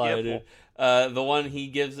Fucking barrel eye, Gipple. dude. The one he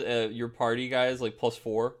gives your party guys like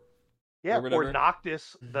 +4. Yeah, or or whatever.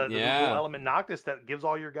 Noctis, the dual Yeah. element Noctis that gives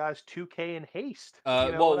all your guys 2k in haste.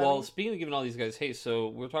 Well, speaking of giving all these guys haste, so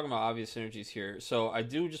we're talking about obvious synergies here. So I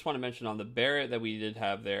do just want to mention on the Barret that we did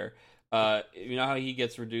have there. You know how he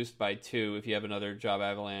gets reduced by 2 if you have another Job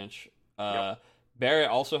Avalanche. Yep. Barret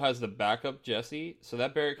also has the backup Jesse, so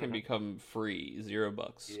that Barret can Mhm. become free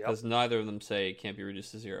 $0 Yep. because neither of them say it can't be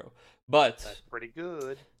reduced to 0. But That's pretty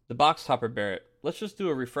good. the box topper Barret. Let's just do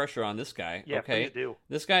a refresher on this guy. Yeah, okay. please do.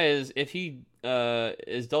 This guy is, if he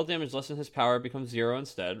is dealt damage less than his power, it becomes 0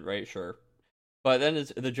 instead, right? Sure. But then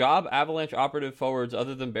it's the Job Avalanche operative forwards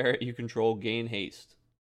other than Barret you control gain haste.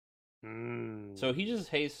 So he just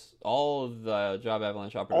hastes all of the Job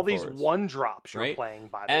Avalanche operative all these forwards. 1-drops you're right? playing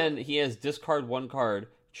by the And way. he has discard 1 card,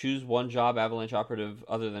 choose 1 Job Avalanche operative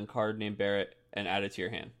other than card named Barret, and add it to your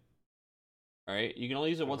hand. Alright? You can only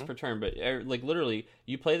use it once per turn, but like literally,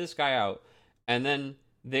 you play this guy out, and then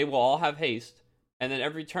they will all have haste, and then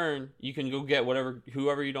every turn you can go get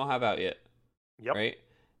whoever you don't have out yet. Yep. Right?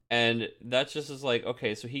 And that's just as like,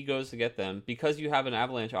 okay, so he goes to get them. Because you have an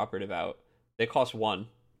Avalanche operative out, they cost 1.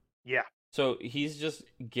 Yeah. So he's just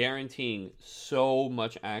guaranteeing so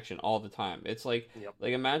much action all the time. It's like, Yep.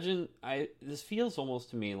 like imagine this feels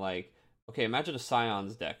almost to me like, okay, imagine a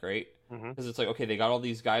Scions deck, right? Because it's like, okay, they got all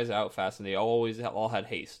these guys out fast and they all had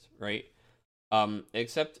haste, right?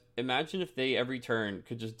 Except imagine if they every turn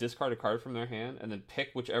could just discard a card from their hand and then pick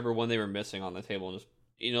whichever one they were missing on the table and just,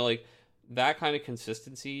 like that kind of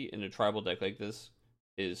consistency in a tribal deck like this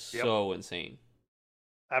is so insane.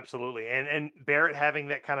 Absolutely. And Barret having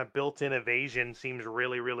that kind of built-in evasion seems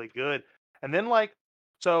really, really good. And then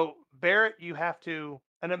so Barret, you have to,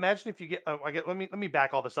 and imagine if you get, let me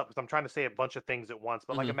back all this up because I'm trying to say a bunch of things at once.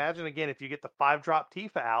 But like, imagine again if you get the 5-drop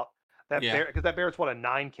Tifa out, that Barret, because that Barret's what, a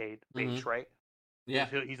 9k base, right? Yeah.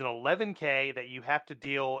 He's an 11k that you have to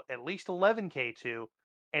deal at least 11k to,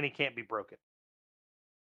 and he can't be broken.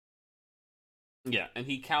 Yeah, and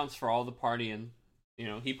he counts for all the partying.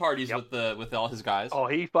 He parties with all his guys. Oh,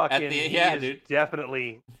 he fucking is dude.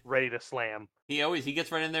 Definitely ready to slam. He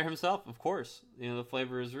gets right in there himself, of course. The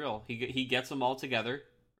flavor is real. He gets them all together,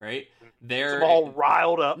 right? They're all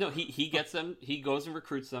riled up. No, he gets them. He goes and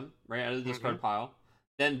recruits them right out of the discard pile.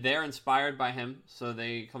 Then they're inspired by him, so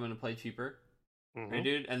they come in and play cheaper, right,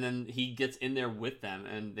 dude? And then he gets in there with them,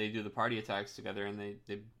 and they do the party attacks together, and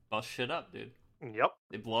they bust shit up, dude. Yep.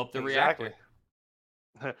 They blow up the reactor.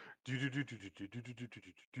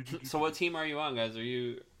 So what team are you on, guys? Are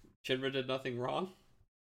you Shinra did nothing wrong,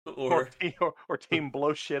 or team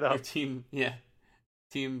blow shit up? Or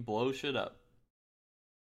team blow shit up.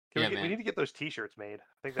 We need to get those T-shirts made.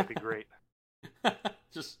 I think that'd be great.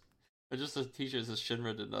 just a T-shirt that says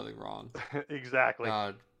Shinra did nothing wrong. Exactly.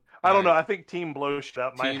 God. I don't know. I think team blow shit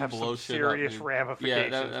up might have some serious up,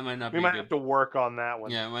 ramifications. Yeah, that might not. We might have to work on that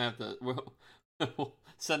one. Yeah, we might have to. We'll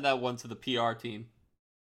send that one to the PR team.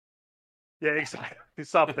 Yeah, exactly.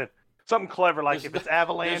 Something clever like if it's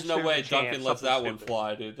Avalanche. There's no way Duncan lets that one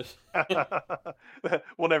fly, dude.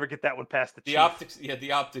 We'll never get that one past the chief. Optics. Yeah,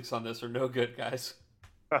 the optics on this are no good, guys.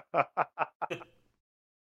 I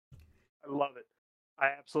love it. I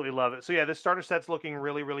absolutely love it. So yeah, this starter set's looking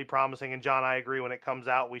really, really promising. And John, I agree. When it comes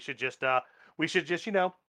out, we should just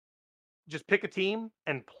just pick a team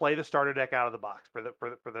and play the starter deck out of the box for the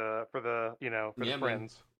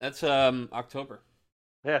friends. That's October.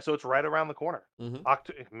 Yeah, so it's right around the corner.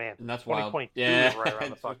 Man, and that's 2022 is right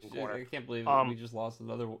around the fucking corner. I can't believe we just lost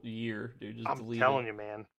another year, dude. I'm telling you,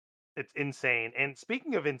 man, it's insane. And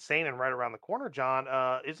speaking of insane and right around the corner, John,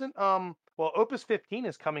 Opus 15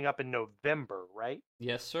 is coming up in November, right?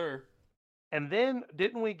 Yes, sir. And then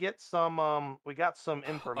didn't we get some? We got some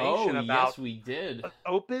Oh, information about yes, we did.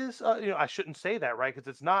 Opus. I shouldn't say that, right? Because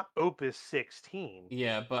it's not Opus 16.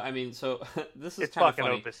 Yeah, but I mean, so this is It's kind of fucking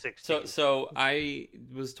funny. Opus So 16. so I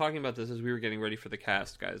was talking about this as we were getting ready for the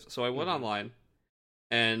cast, guys. So I went Hmm. online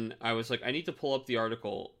and I was like, I need to pull up the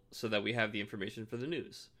article so that we have the information for the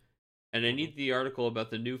news. And I Hmm. need the article about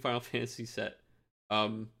the new Final Fantasy set.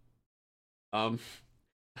 Um um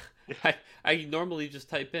I I normally just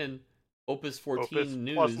type in Opus Opus 14 plus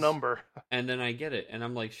news number. and then I get it and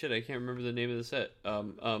I'm like, shit, I can't remember the name of the set.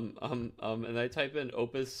 And I type in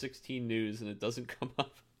Opus 16 news and it doesn't come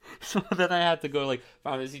up. So then I had to go like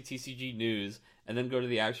Final Fantasy TCG news and then go to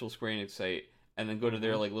the actual Square Enix site and then go to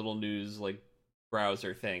their Hmm. like little news like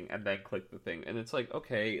browser thing and then click the thing and it's like,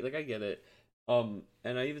 okay, like I get it. And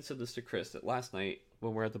I even said this to Chris that last night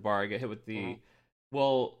when we're at the bar I get hit with Hmm. the,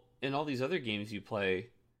 well, in all these other games you play,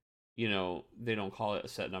 they don't call it a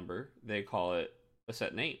set number, they call it a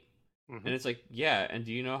set name. Hmm. And it's like, yeah, and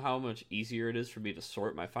do you know how much easier it is for me to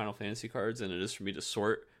sort my Final Fantasy cards than it is for me to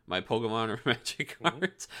sort my Pokemon or Magic Hmm.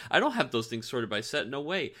 cards? I don't have those things sorted by set. No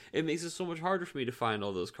way. It makes it so much harder for me to find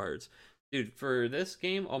all those cards. Dude, for this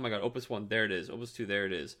game, oh my god, Opus 1, there it is. Opus 2, there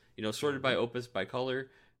it is. Sorted by Hmm. Opus, by color.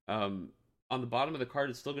 Um, on the bottom of the card,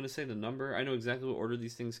 it's still going to say the number. I know exactly what order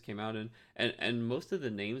these things came out in. And most of the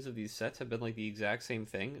names of these sets have been like the exact same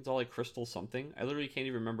thing. It's all like crystal something. I literally can't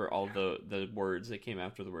even remember all the words that came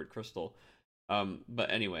after the word crystal.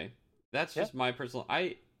 But anyway, that's Yeah. just my personal.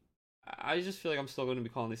 I just feel like I'm still going to be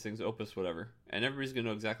calling these things Opus whatever, and everybody's going to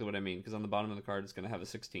know exactly what I mean because on the bottom of the card it's going to have a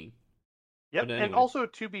 16. Yep. But And anyway, also,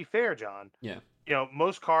 to be fair, John, yeah.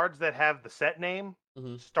 most cards that have the set name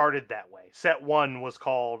Mm-hmm. started that way. Set one was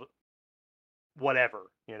called whatever.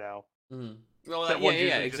 Mm-hmm. Well, Set yeah, one's yeah,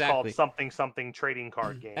 yeah, usually just called exactly. something something trading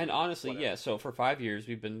card And game, honestly, whatever. yeah. So for 5 years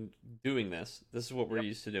we've been doing this. This is what we're Yep.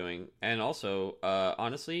 used to doing. And also,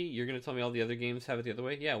 honestly, you're going to tell me all the other games have it the other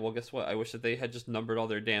way? Yeah. Well, guess what? I wish that they had just numbered all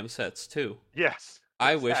their damn sets too. Yes.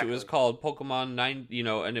 I wish it was Exactly. called Pokemon 9,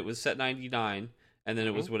 and it was set 99 and then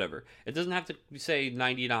it Hmm. was whatever. It doesn't have to say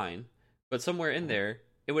 99, but somewhere in Hmm. there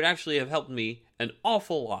it would actually have helped me an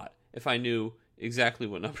awful lot if I knew exactly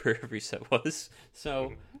what number every set was. So,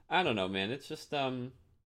 Hmm. I don't know, man. It's just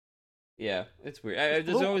yeah, it's weird. Just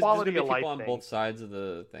There's little always there's going quality to of be life people on both things. sides of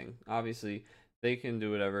the thing. Obviously, they can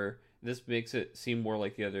do whatever. This makes it seem more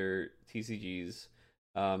like the other TCGs.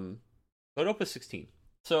 Um but Opus 16.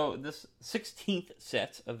 So this 16th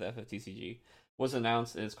set of the FFTCG was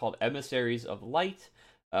announced and it's called Emissaries of Light.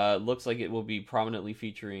 Looks like it will be prominently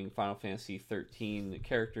featuring Final Fantasy 13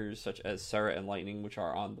 characters such as Sarah and Lightning, which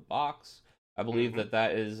are on the box. I believe Hmm.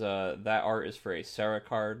 that is that art is for a Sarah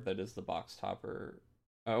card that is the box topper.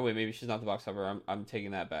 Oh wait, maybe she's not the box topper. I'm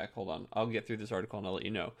taking that back. Hold on, I'll get through this article and I'll let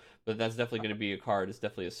you know. But that's definitely going to be a card. It's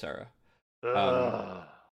definitely a Sarah. Um, Ugh.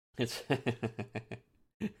 it's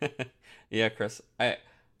yeah, Chris.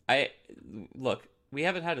 I look. We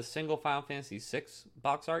haven't had a single Final Fantasy 6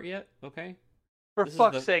 box art yet. Okay, For this is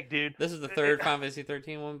fuck's the sake, dude. this is the It- third Final Fantasy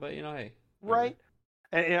 13 one. But hey, whatever. right?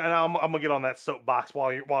 And I'm gonna get on that soapbox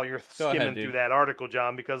while you're Go ahead, skimming through dude. that article,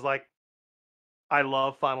 John, because like I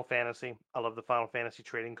love Final Fantasy. I love the Final Fantasy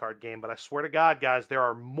trading card game, but I swear to God, guys,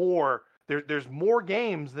 there's more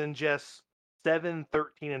games than just 7,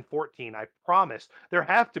 13, and 14. I promise. There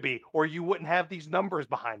have to be, or you wouldn't have these numbers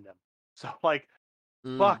behind them. So like,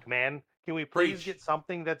 Mm, fuck, man. Can we please preach. get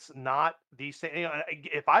something that's not these things?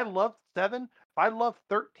 If I loved 7, if I loved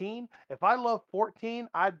 13, if I loved 14,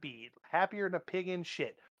 I'd be happier than a pig in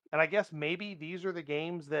shit. And I guess maybe these are the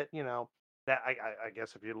games that I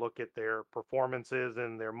guess if you look at their performances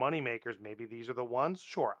and their money makers, maybe these are the ones.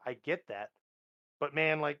 Sure, I get that. But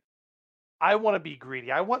man, like I want to be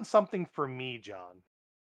greedy. I want something for me, John.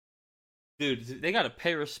 Dude, they gotta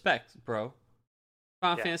pay respect, bro.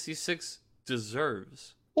 Final Yeah. Fantasy 6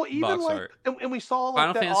 deserves Well, even box like art. and we saw like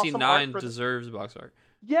Final that Fantasy awesome art 9 for the deserves box art.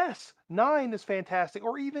 yes, 9 is fantastic.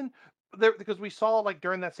 Or even there because we saw like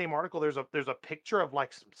during that same article there's a picture of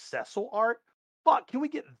like some Cecil art. Fuck, can we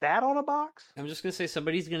get that on a box? I'm just gonna say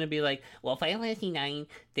somebody's gonna be like, "Well, Final Fantasy 9,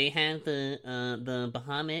 they had the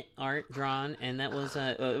Bahamut art drawn, and that was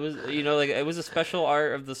it was like it was a special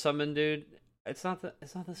art of the summon dude." It's not the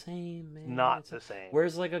same, man. Not the same.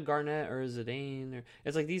 Where's like a Garnet or a Zidane or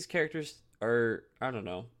it's like these characters are I don't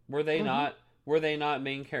know. Hmm. Were they not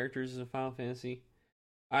main characters in Final Fantasy?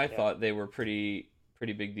 I Yeah. thought they were pretty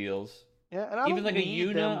big deals. Yeah, and I Even don't like a need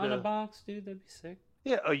Yuna them on a to box, dude, that'd be sick.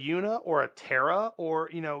 yeah, a Yuna or a Terra or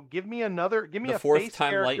give me The a fourth face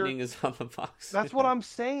time character. Lightning is on the box. That's what I'm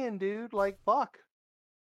saying, dude. Like fuck.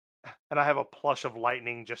 And I have a plush of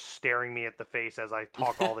lightning just staring me at the face as I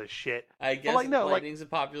talk all this shit. I But guess like no, like Lightning's a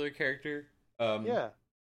popular character. Um, Yeah.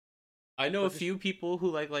 I know Or a just few people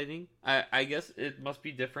who like lightning. I guess it must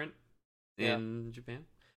be different yeah. in Japan.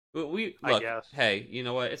 But we I look, guess. hey, you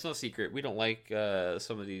know what? It's no secret we don't like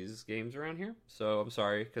some of these games around here. So I'm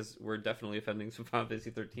sorry because we're definitely offending some Final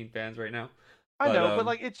Fantasy 13 fans right now. I But know, but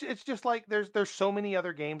like it's just like there's so many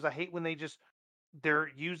other games. I hate when they're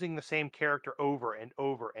using the same character over and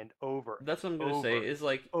over and over that's what and I'm gonna say over is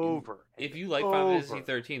like and over and if you like Final Fantasy over.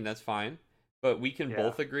 13, that's fine. But we can Yeah.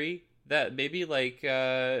 both agree that maybe like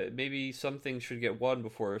maybe some things should get one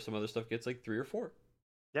before some other stuff gets like three or four.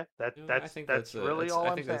 Yeah, that You know, I that's think that's really that's all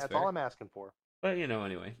I I'm think saying. that's That's all fair. I'm asking for. But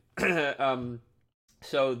anyway.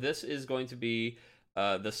 So this is going to be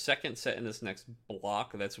the second set in this next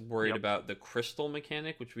block that's worried Yep. about the crystal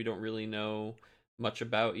mechanic, which we don't really know much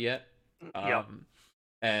about yet. Yep.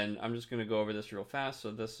 And I'm just going to go over this real fast.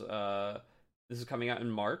 So this is coming out in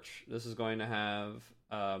March. This is going to have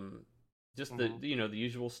just the the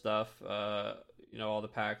usual stuff. All the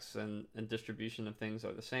packs and distribution of things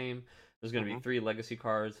are the same. There's going to be 3 legacy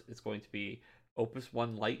cards. It's going to be Opus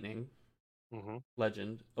 1 Lightning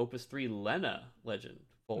Legend, Opus 3 Lena Legend,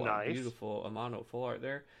 full art, Nice. beautiful Amano full art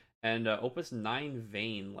there, and Opus 9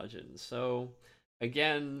 Vayne Legend. So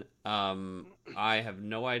again, I have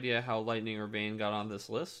no idea how Lightning or Vayne got on this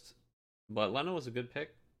list, but Lena was a good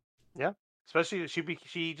pick. Yeah. Especially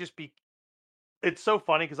she just be. It's so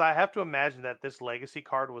funny because I have to imagine that this legacy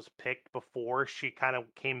card was picked before she kind of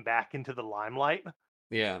came back into the limelight,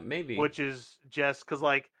 Yeah, maybe. which is just because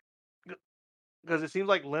it seems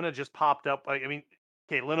like Lena just popped up. I mean,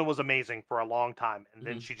 okay, Lena was amazing for a long time, and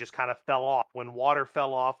then Hmm. she just kind of fell off. When water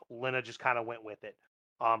fell off, Lena just kind of went with it.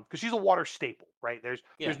 Because she's a water staple, right?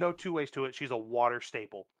 Yeah, There's no two ways to it. She's a water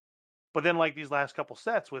staple. But then like these last couple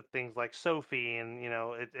sets with things like Sophie, and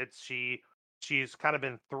she's kind of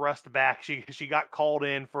been thrust back. She got called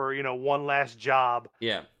in for one last job,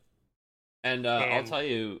 yeah. And I'll and tell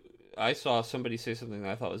you, I saw somebody say something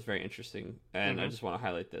that I thought was very interesting, and I hmm just want to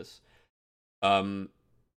highlight this. Um,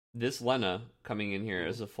 this Lena coming in here hmm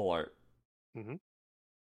as a full art. hmm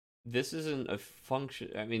This isn't a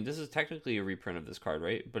function. I mean, this is technically a reprint of this card,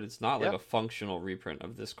 right? But it's not like yeah, a functional reprint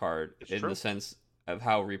of this card it's in the true. sense of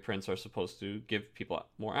how reprints are supposed to give people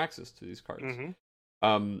more access to these cards. hmm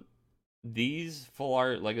Um, these full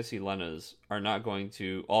art legacy Lenas are not going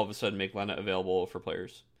to all of a sudden make Lena available for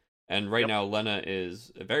players. And right Yep, now, Lena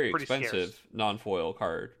is a very pretty scarce. expensive non-foil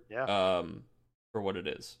card. Yeah. For what it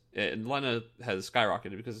is, and Lena has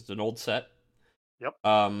skyrocketed because it's an old set. Yep.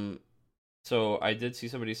 So I did see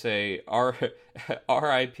somebody say,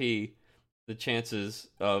 "R.I.P. the chances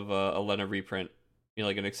of a Lena reprint,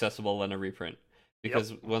 like an accessible Lena reprint, Yep.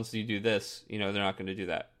 because once you do this, they're not going to do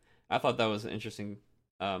that." I thought that was interesting,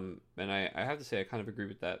 and I have to say I kind of agree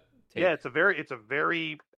with that take. Yeah, it's a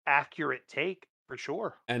very accurate take for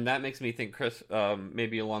sure. And that makes me think, Chris,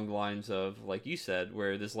 maybe along the lines of, like you said,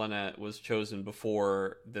 where this Lena was chosen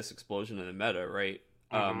before this explosion in the meta, right?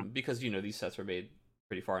 hmm Because, these sets were made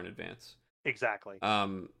pretty far in advance. Exactly.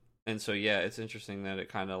 And so, yeah, it's interesting that it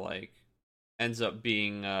kind of, like, ends up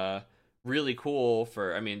being really cool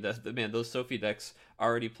for, I mean, man, those Sophie decks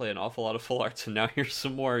already play an awful lot of full arts, and now here's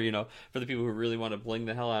some more, for the people who really want to bling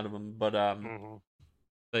the hell out of them. hmm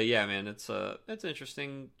But yeah, man, it's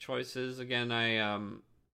interesting choices. Again,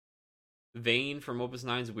 Vayne from Opus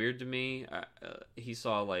 9 is weird to me. He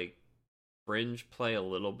saw like Fringe play a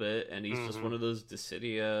little bit, and he's just one hmm of those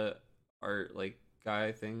Dissidia art like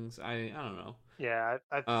guy things. I don't know. Yeah,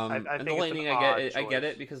 I And the think it's an Lightning, odd I get choice.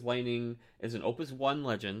 it because Lightning is an Opus 1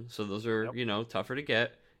 legend, so those are Yep. tougher to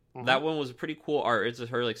get. hmm That one was a pretty cool art. It's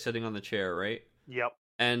her like sitting on the chair, right? Yep.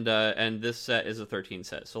 And this set is a 13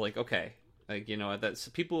 set, so like okay, like that's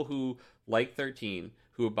people who like 13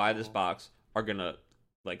 who buy this hmm box are gonna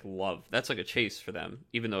like love. That's like a chase for them,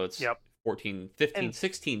 even though it's Yep. 14, 15, And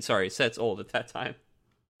 16, sorry, sets old at that time.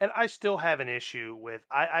 and I still have an issue with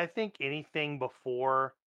I think anything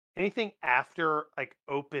after like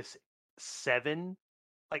Opus 7,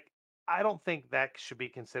 like I don't think that should be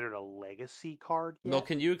considered a legacy card Well, yet.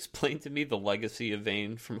 can you explain to me the legacy of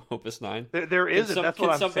Vayne from Opus 9? There Can isn't. That's what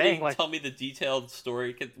can I'm saying. somebody Like tell me the detailed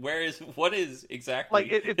story? What is like exactly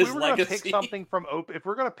if we his were gonna pick legacy? something from if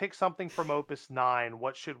we're gonna pick something from Opus 9,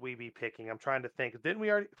 what should we be picking? I'm trying to think. Didn't we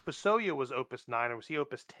already Fusoya was Opus 9 or was he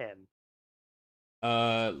Opus 10?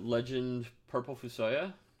 Legend Purple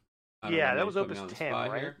Fusoya. I don't know. Yeah, that Maybe was put me Opus on the 10,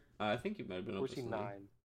 spot right? here. I think it might have been Or was Opus he 9. 9?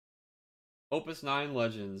 Opus 9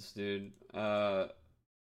 Legends, dude.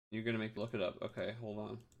 You're gonna make me look it up. Okay, hold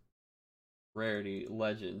on. Rarity,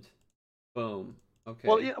 Legend. Boom.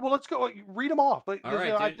 Well, Okay. yeah. Well, let's go. Read them off. Like, All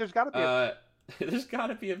right, dude. there's got to be There's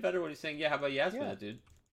gotta be a better one. He's saying, yeah, how about yeah. Yasmin, dude?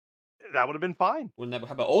 That would have been fine. Wouldn't that,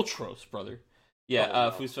 how about Ultros, brother? Yeah, Oh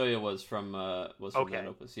no. Fusoya was from that Okay.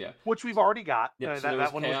 opus. Yeah. Which we've already got. Yep. So That there was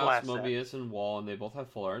that one was the Chaos, last set. Mobius, and Wall, and they both have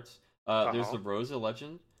full arts. Uh There's huh. the Rosa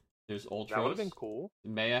Legend. There's That would have been Ultros. cool.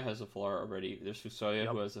 Maya has a full art already. There's Fusoya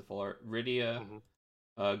Yep. who has a full art. Rydia,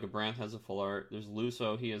 Mhm. Gabranth has a full art. There's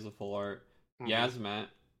Luso, he has a full art. Mhm. Yazmat,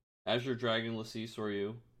 Azure Dragon, Lassie,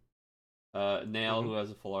 Soryu. Nail Mhm. who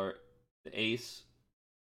has a full art. The Ace,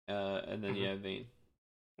 and then Mhm. yeah, Vayne.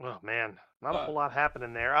 Oh man, not a Uh, whole lot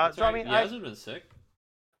happening there. that's So I right. mean, I Yaz been sick.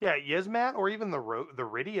 yeah, Yizmat or even the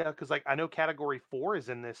Rydia, because like I know Category 4 is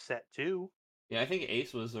in this set too. Yeah, I think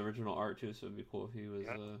Ace was the original art too, so it'd be cool if he was.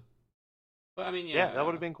 Yeah, But I mean, yeah, that would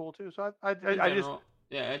yeah. have been cool too. So I In I just general,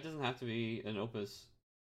 yeah, it doesn't have to be an Opus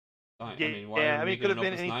 9. I yeah, mean, why are we I mean it making could an have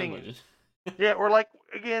been Opus 9 anything. legend? Yeah, or like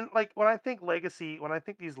again, like when I think Legacy, when I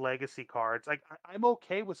think these Legacy cards, like I'm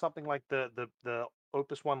okay with something like the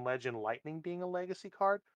Opus One Legend Lightning being a Legacy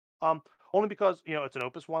card. Um, only because it's an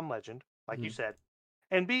Opus One Legend, like you Mhm. said,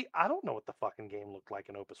 and B, I don't know what the fucking game looked like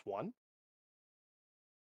in Opus One.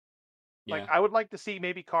 Like Yeah. I would like to see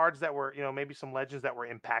maybe cards that were maybe some legends that were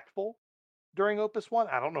impactful during Opus One.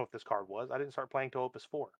 I don't know if this card was. I didn't start playing till Opus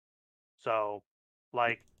Four, so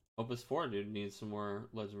like Opus 4, dude, needs some more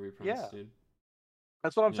legend reprints, yeah, dude.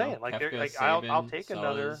 that's what I'm You know, saying. Like they're Kefka, like I'll Sabin, take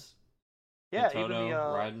another. Sellers, Yeah, even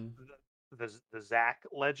Hintoto, Raiden. the Zack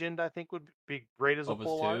Legend I think would be great as a Opus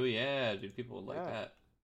full 2, art. yeah, dude, people would like Yeah, that.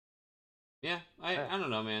 Yeah, I, yeah, I don't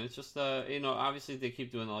know, man. It's just, obviously if they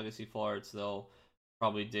keep doing the Legacy full arts, they'll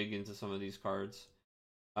probably dig into some of these cards.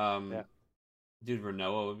 yeah. Um, Dude,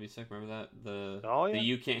 Renoa would be sick. Remember that? Oh The yeah,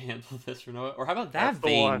 you can't handle this Renoa? Or how about that that's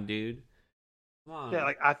the one. Vayne, dude? Come Yeah, on.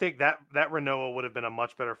 like I think that Renoa would have been a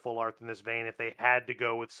much better full art than this vein if they had to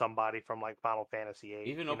go with somebody from like Final Fantasy VIII.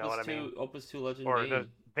 Even You know what I mean? Opus 2 Legend Or no, Vayne.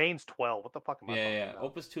 Veins 12. What the fuck am I Yeah, yeah, talking yeah. about?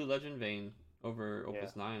 Opus 2 Legend Vayne over Yeah.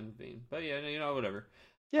 Opus 9 Vayne. But yeah, whatever.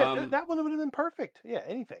 Yeah, Um, that one would have been perfect. Yeah,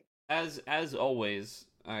 anything. as always,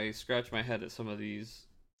 I scratch my head at some of these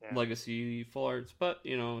Yeah. legacy full arts, but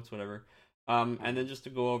it's whatever. And Hmm. then just to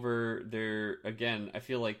go over there again, I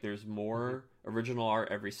feel like there's Hmm. more original art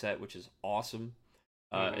every set, which is awesome.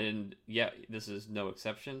 Hmm. And yeah, this is no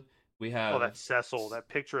exception. We Oh, have, that Cecil, that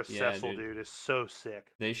picture of yeah, Cecil, dude. dude, is so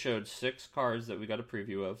sick. They showed 6 cards that we got a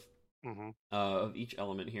preview Hmm. of each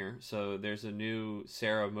element here. So there's a new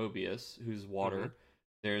Sarah Mobius, who's Hmm. water.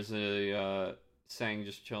 There's a Sang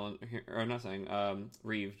just chilling here, or not Sang,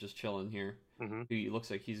 Reeve just chilling here. Hmm. He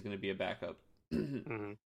looks like he's going to be a backup.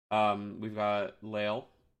 Hmm. We've got Lael,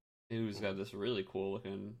 who's Hmm. got this really cool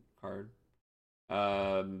looking card.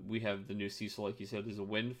 We have the new Cecil, like you said, is a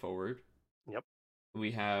wind forward. Yep.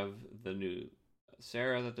 We have the new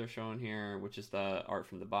Sarah that they're showing here, which is the art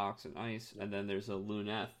from the box and ice, Yep. and then there's a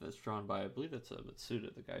Luneth that's drawn by, I believe it's a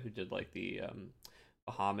Matsuda, the guy who did like the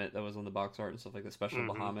Bahamut that was on the box art and stuff like the special Hmm.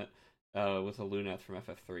 Bahamut with a Luneth from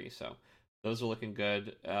FF3. So those are looking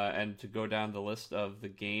good. And to go down the list of the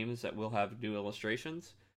games that will have new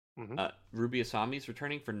illustrations, Hmm. Ruby Asami's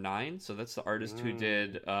returning for 9. So that's the artist who Mm,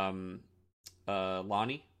 did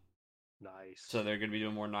Lonnie. So nice. they're going to be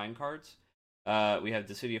doing more 9 cards. We have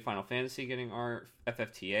the City of Final Fantasy getting art,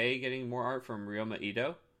 FFTA getting more art from Ryoma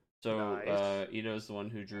Ito. So Nice. Ito is the one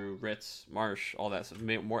who drew Ritz, Marsh, all that stuff.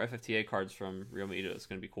 More FFTA cards from Ryoma Ito. It's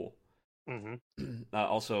going to be cool. Hmm.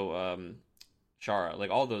 Also, Shara,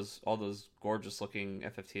 like all those gorgeous looking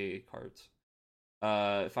FFTA cards.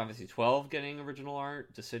 Final Fantasy 12 getting original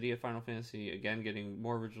art. The City of Final Fantasy again getting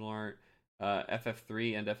more original art.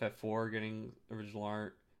 FF3 and FF4 getting original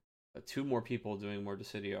art. 2 more people doing more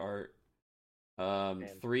Dissidia art.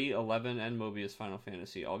 Man. 3, 11, and Mobius Final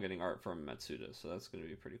Fantasy all getting art from Matsuda, so that's going to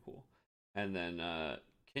be pretty cool. And then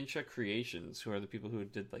Kincha Creations, who are the people who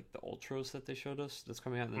did like the Ultros that they showed us, that's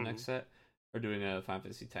coming out in the Hmm. next set, are doing a Final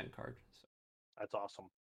Fantasy 10 card. So That's awesome.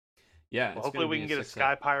 yeah, Well, it's going hopefully to we be can a get a sick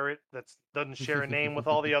Sky set. Pirate that doesn't share a name with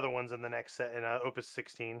all the other ones in the next set in Opus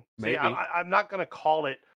 16. See, Maybe. I'm not gonna call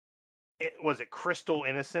it. Was it Crystal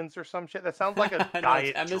Innocence or some shit? That sounds like a No, it's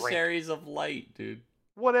diet drink. Emissaries of Light, dude.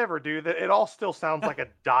 Whatever, dude. It all still sounds like a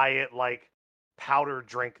diet like powder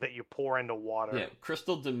drink that you pour into Yeah, water.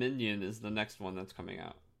 Crystal Dominion is the next one that's coming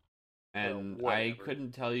out. And I Whatever.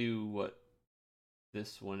 couldn't tell you what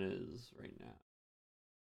this one is right now.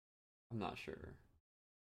 I'm not sure.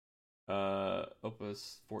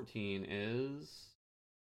 Opus 14 is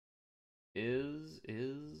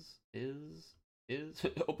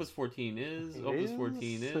Opus 14 is It Opus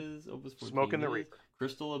 14 is is Opus Smoking 14 the is Reaper.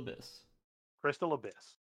 Crystal Abyss. Crystal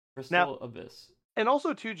Abyss. Now, Crystal Abyss. and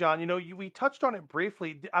also too, John, we touched on it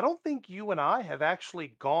briefly. I don't think you and I have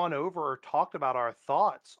actually gone over or talked about our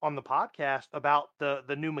thoughts on the podcast about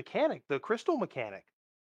the new mechanic, the crystal mechanic.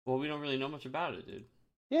 Well, we don't really know much about it, dude.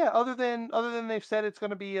 Yeah, other than they've said it's going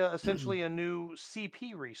to be essentially a new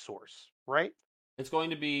CP resource, right? It's going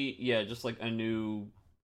to be, yeah, just like a new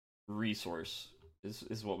resource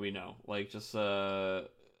is what we know. Like just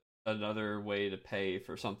another way to pay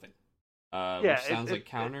for something. Yeah, Which sounds like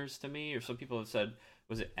counters to me. Or some people have said,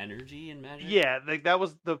 was it energy in Magic? yeah, like that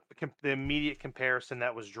was the immediate comparison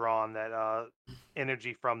that was drawn, that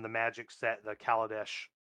energy from the Magic set, the Kaladesh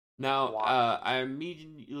Now, block. I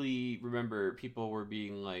immediately remember people were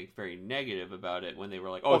being like very negative about it when they were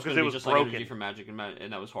like, "Oh, Well, it's because going to it be was just like energy broken. from Magic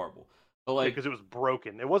and that was horrible." But Yeah, like, because it was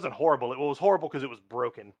broken. It wasn't horrible. It was horrible because it was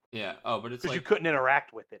broken. yeah, oh, but it's Because you like couldn't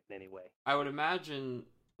interact with it in any way. I would imagine.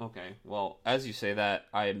 Okay, well, as you say that,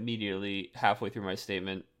 I immediately halfway through my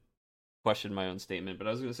statement questioned my own statement. But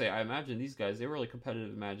I was going to say, I imagine these guys they were like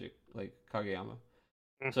competitive Magic, like Kageyama.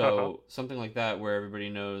 So something like that where everybody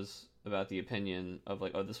knows about the opinion of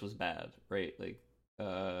like, oh, this was bad, right? Like,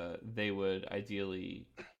 they would ideally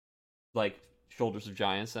like Shoulders of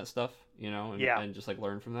Giants, that stuff, Yeah. and just like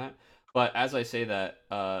learn from that. But as I say that,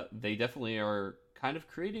 they definitely are kind of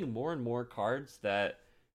creating more and more cards that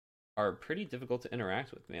are pretty difficult to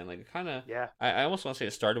interact with, man. Like, it kind of, Yeah. I almost want to say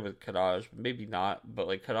it started with Kadaj, but maybe not. But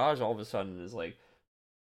like Kadaj, all of a sudden is like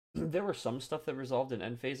there were some stuff that resolved in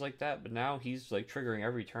end phase like that, but now he's like triggering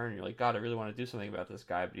every turn. You're like, God, I really want to do something about this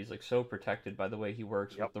guy, but he's like so protected by the way he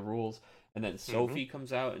works Yep. with the rules. And then Mm-hmm. Sophie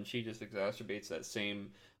comes out and she just exacerbates that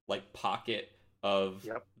same like pocket of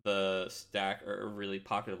Yep. the stack, or really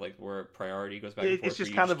pocket of like where priority goes back and It's forth where just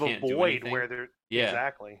you kind just of a can't do void anything. where there. Yeah,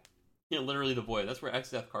 Exactly. literally the void. That's where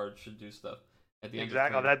X Death cards should do stuff at the end of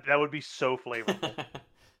Exactly. turn. That would be so flavorful.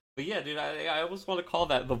 But yeah, dude, I almost want to call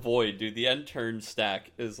that the void, dude. The end turn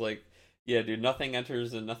stack is like, yeah, dude, nothing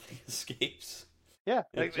enters and nothing escapes. Yeah.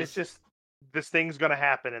 It It's just, just this thing's gonna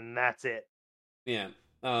happen, and that's it. yeah.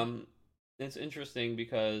 Um, it's interesting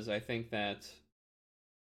because I think that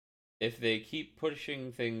if they keep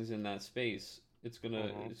pushing things in that space, Hmm. it's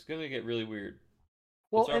gonna get really weird. It's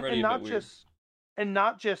Well, and, already and a bit not weird. just and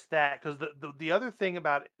not just that, because the other thing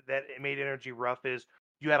about it that it made energy rough is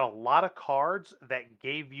you had a lot of cards that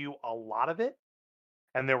gave you a lot of it,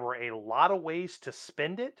 and there were a lot of ways to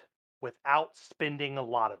spend it without spending a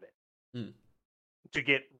lot of it Hmm. to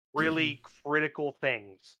get really critical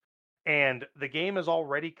things. And the game has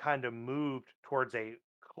already kind of moved towards a,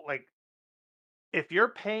 like, if you're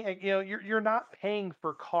paying, you're not paying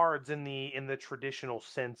for cards in the traditional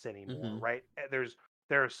sense anymore, Hmm. right? There's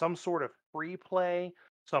some sort of free play,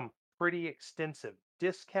 some pretty extensive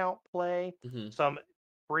discount play, Hmm. some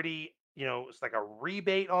pretty, it's like a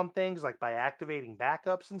rebate on things, like by activating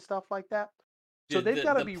backups and stuff like that. So Dude, they've the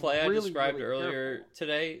got to the be play I really, described really earlier careful.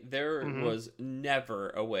 today, there Hmm. was never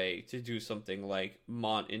a way to do something like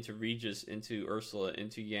Mont into Regis into Ursula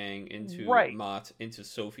into Yang into Right. Mott into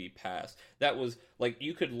Sophie Pass. That was like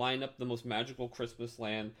you could line up the most magical Christmas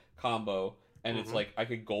land combo, and it's Hmm. like I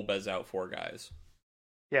could Golbez out four guys.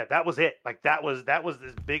 Yeah, that was it. Like that was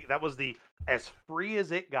this big. That was the as free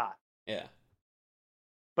as it got. Yeah.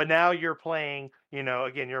 But now you're playing,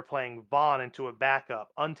 again, you're playing Vaughn into a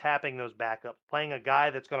backup, untapping those backups, playing a guy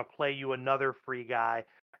that's going to play you another free guy,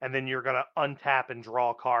 and then you're going to untap and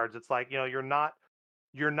draw cards. It's like, you're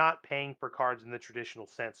not paying for cards in the traditional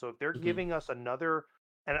sense. So if they're Hmm. giving us another,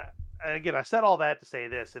 and again, I said all that to say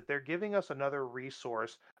this: if they're giving us another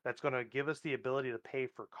resource that's going to give us the ability to pay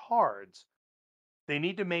for cards, they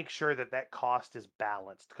need to make sure that that cost is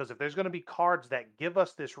balanced, because if there's going to be cards that give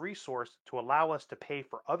us this resource to allow us to pay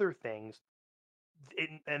for other things,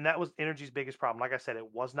 and that was energy's biggest problem. Like I said,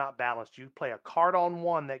 it was not balanced. You play a card on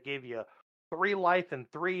one that gave you 3 life and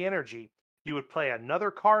 3 energy. You would play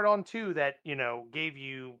another card on two that gave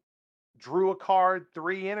you, drew a card,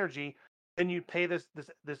 3 energy. Then you'd pay this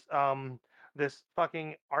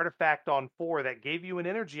fucking artifact on four that gave you an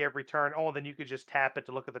energy every turn. Oh, then you could just tap it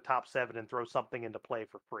to look at the top seven and throw something into play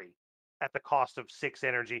for free at the cost of 6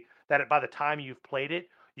 energy. That by the time you've played it,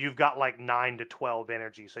 you've got like 9 to 12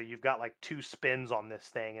 energy. So you've got like 2 spins on this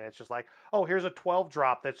thing, and it's just like, oh, here's a 12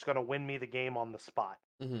 drop that's going to win me the game on the spot.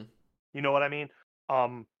 Hmm. You know what I mean?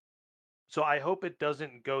 Um, so I hope it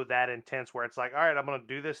doesn't go that intense where it's like, all right, I'm gonna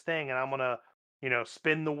do this thing and I'm gonna,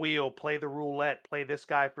 spin the wheel, play the roulette, play this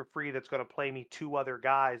guy for free that's gonna play me two other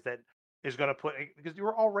guys that is gonna because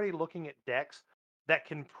you're already looking at decks that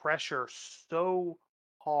can pressure so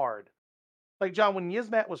hard. Like John, when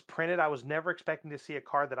Yizmat was printed, I was never expecting to see a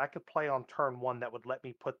card that I could play on turn one that would let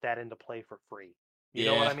me put that into play for free. You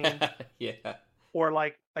know what Yeah. I mean? Yeah. Or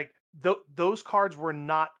those cards were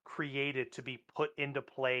not created to be put into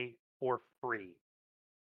play for free.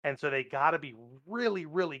 And so they got to be really,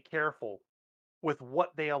 really careful with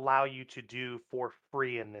what they allow you to do for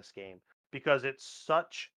free in this game. because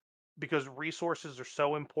because resources are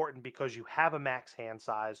so important because you have a max hand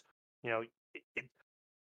size. You know,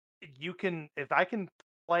 you can if I can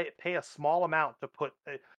pay a small amount to put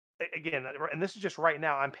again, and this is just right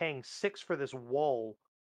now. I'm paying 6 for this wool,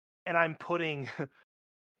 and I'm putting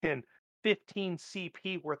in 15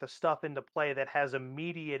 CP worth of stuff into play that has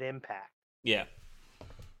immediate impact. Yeah.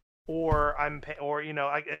 Or or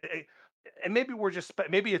and maybe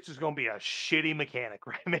maybe it's just going to be a shitty mechanic,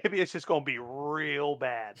 right? Maybe it's just going to be real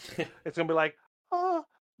bad. It's going to be like, oh,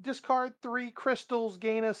 discard 3 crystals,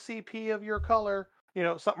 gain a CP of your color.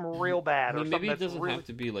 Something real I bad or mean, something maybe it that's doesn't really have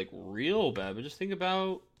to be like real bad, but just think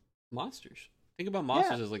about monsters. Think about yeah,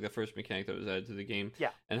 monsters as like the first mechanic that was added to the game, yeah.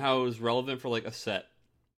 and how it was relevant for like a set.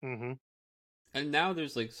 Mm-hmm. And now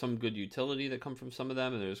there's like some good utility that come from some of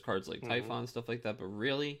them, and there's cards like Mm-hmm. Typhon stuff like that. But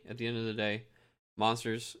really, at the end of the day,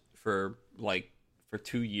 monsters for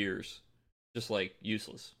 2 years, just like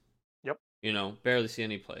useless. Yep. Barely see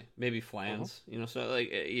any play. Maybe Mm-hmm. flans. So like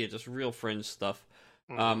yeah, just real fringe stuff.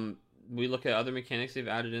 Mm-hmm. Um, we look at other mechanics they've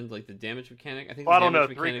added in, like the damage mechanic. I think Well, the I don't know.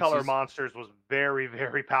 damage Three mechanics color is monsters was very,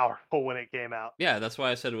 very powerful when it came out. yeah. That's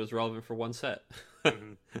why I said it was relevant for one set.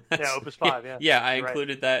 Mm-hmm. Yeah, Opus Yeah, 5. Yeah, yeah. I you're right.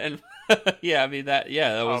 included that, and yeah, I mean that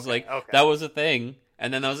was Okay, like okay. that was a thing,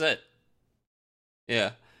 and then that was it.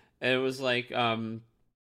 Yeah, and it was like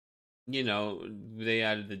they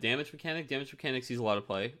added the damage mechanic. Damage mechanic sees a lot of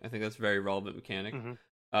play. I think that's a very relevant mechanic.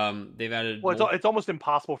 Mm-hmm. They've added Well, it's almost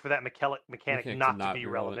impossible for that mechanic mechanic to not to not be be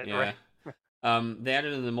relevant. relevant, right? Yeah. They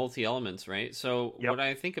added in the multi elements, right? So Yep. what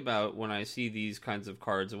I think about when I see these kinds of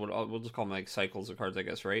cards, and we'll just call them like cycles of cards, I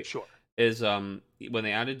guess, right? Sure. Is when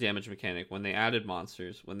they added damage mechanic, when they added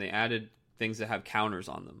monsters, when they added things that have counters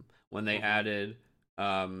on them, when they Mm-hmm. added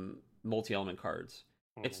multi element cards,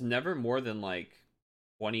 it's Mm-hmm. never more than like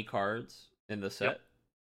 20 cards in the set. Yep.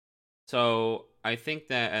 So I think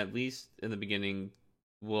that at least in the beginning,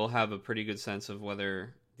 we'll have a pretty good sense of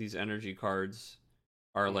whether these energy cards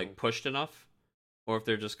are Mm-hmm. like pushed enough, or if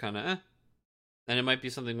they're just kind of And it might be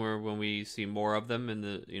something where when we see more of them in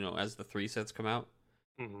the as the 3 sets come out,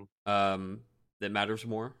 Mm-hmm. that matters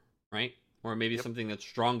more, right? Or maybe Yep. something that's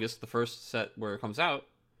strongest the first set where it comes out,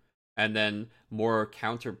 and then more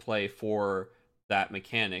counterplay for that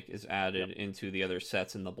mechanic is added Yep. into the other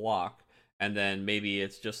sets in the block, and then maybe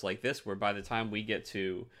it's just like this, where by the time we get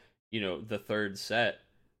to the third set,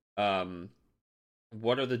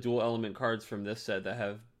 what are the dual element cards from this set that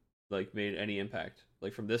have like made any impact,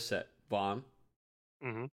 like from this set? Vaughn.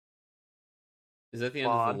 Mm-hmm. Is that the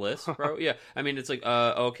end of the Vaughn. list, bro? Yeah. I mean, it's like,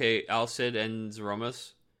 okay, Alcid and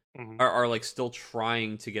Zeromus Mm-hmm. are like still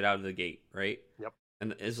trying to get out of the gate, right? Yep.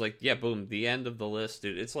 And it's like, yeah, boom, the end of the list,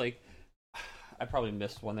 dude. It's like, I probably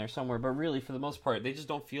missed one there somewhere, but really, for the most part, they just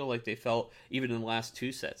don't feel like they felt even in the last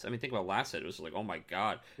 2 sets. I mean, think about last set. It was like, oh my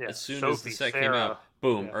god. Yeah. As soon as the Sophie, set came Sarah. out,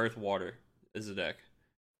 boom, Yeah. Earth, Water is the deck.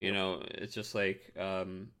 It's just like,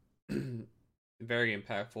 very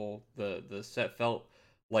impactful. The set felt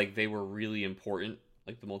like they were really important.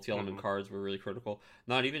 Like the multi-element Mm-hmm. cards were really critical.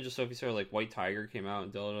 Not even just Sophie Sarah, like White Tiger came out in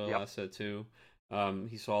Delta Yep. last set too.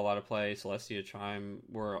 He saw a lot of play. Celestia, Chime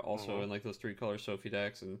were also Mm-hmm. in like those 3 color Sophie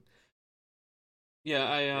decks, and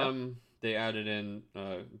yeah, Yep. they added in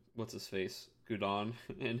what's his face, Gudon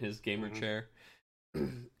in his gamer Mm-hmm. chair.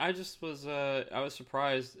 I just was I was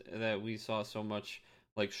surprised that we saw so much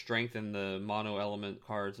like strength in the mono element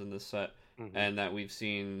cards in this set, Mm-hmm. and that we've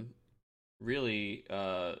seen really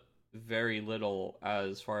very little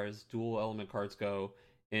as far as dual element cards go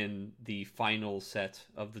in the final set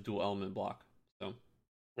of the dual element block. So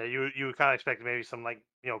Yeah, you would kind of expect maybe some like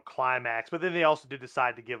climax, but then they also did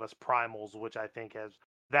decide to give us primals, which I think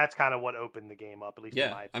that's kind of what opened the game up, at least in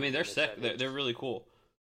yeah, my I mean opinion. they're Is sick. that They're really cool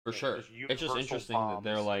for yeah, sure. just It's just universal interesting that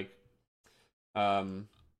they're bombs like they're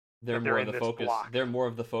that they're more in of the this focus. block. They're more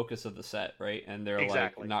of the focus of the set, right? And they're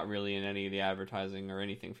Exactly. like not really in any of the advertising or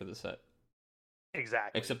anything for the set.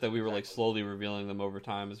 Exactly. Except that we were like slowly revealing them over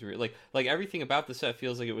time as we were like everything about the set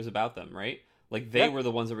feels like it was about them, right? Like they Yeah. were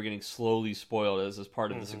the ones that were getting slowly spoiled as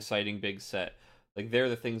part of this Mhm. exciting big set. Like they're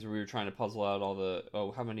the things where we were trying to puzzle out all the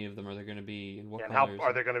how many of them are there going to be and what Yeah, and how colors.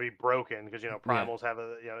 are they going to be broken? Because primals have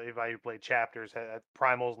a if I played chapters,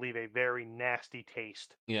 primals leave a very nasty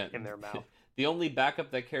taste Yeah. in their mouth. The only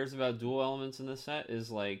backup that cares about dual elements in this set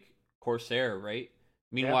is like Corsair, right?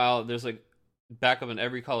 Meanwhile, there's like backup in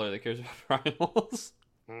every color that cares about primals.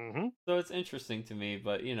 Mm-hmm. So it's interesting to me,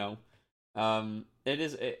 but it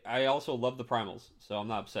is. I also love the primals, so I'm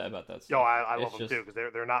not upset about that stuff. Yo, I love It's them just- too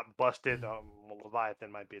because they're not busted. Well,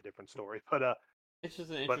 Leviathan might be a different story, but It's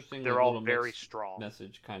just an but interesting. they're like, all little very mixed strong.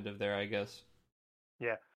 message, kind of there, I guess.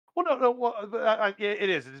 Yeah. Well, no. Well, it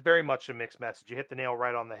is. It's very much a mixed message. You hit the nail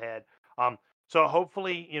right on the head. So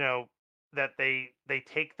hopefully, that they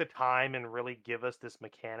take the time and really give us this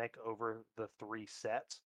mechanic over the 3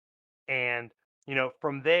 sets. And,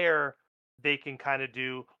 from there, they can kind of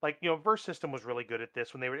do like, Verse System was really good at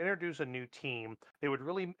this. When they would introduce a new team, they would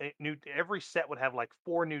really every set would have like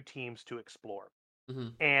 4 new teams to explore. Hmm.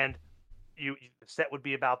 And the set would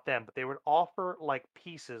be about them, but they would offer like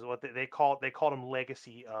pieces, what they called them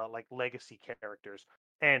legacy, like legacy characters,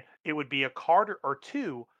 and it would be a card or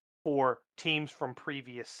two for teams from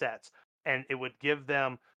previous sets, and it would give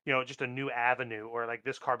them just a new avenue, or like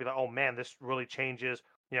this card be like, oh man, this really changes.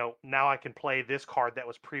 Now I can play this card that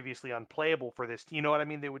was previously unplayable for this. You know what I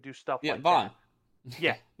mean? They would do stuff Yeah, like that. Vaughn.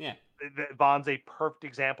 Yeah, Yeah. Vaughn's a perfect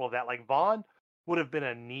example of that. Like Vaughn would have been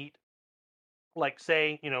a neat, like,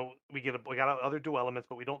 say, we got other dual elements,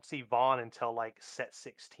 but we don't see Vaughn until like set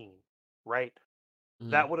 16, right? Hmm.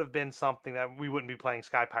 That would have been something that we wouldn't be playing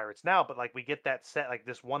Sky Pirates now, but like we get that set, like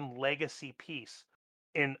this one legacy piece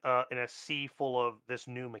in a sea full of this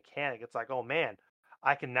new mechanic. It's like, oh man,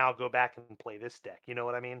 I can now go back and play this deck. You know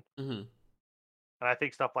what I mean? Hmm. And I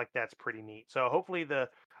think stuff like that's pretty neat. So hopefully the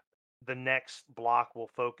next block will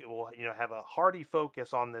have a hearty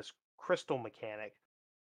focus on this crystal mechanic,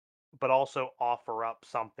 but also offer up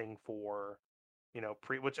something for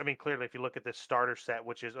which, I mean, clearly if you look at this starter set,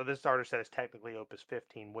 this starter set is technically Opus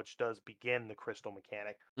 15, which does begin the crystal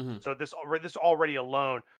mechanic. Hmm. So this already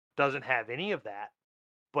alone doesn't have any of that,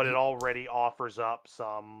 but it already offers up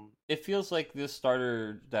some. It feels like this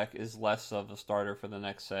starter deck is less of a starter for the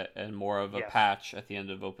next set and more of a Yes, patch at the end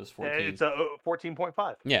of Opus 14. it's a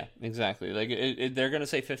 14.5. Yeah, exactly. Like they're gonna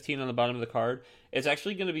say 15 on the bottom of the card. It's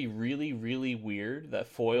actually gonna be really, really weird that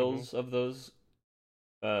Hmm. foils of those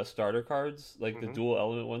starter cards, like the Hmm. dual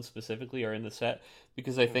element ones specifically, are in the set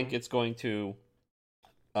because I think Hmm. it's going to,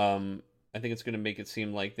 um, I think it's gonna make it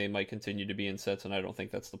seem like they might continue to be in sets, and I don't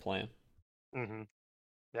think that's the plan. Hmm.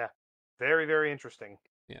 Yeah, very, very interesting.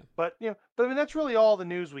 Yeah. But I mean that's really all the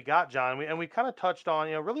news we got, John. We kind of touched on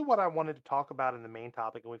really what I wanted to talk about in the main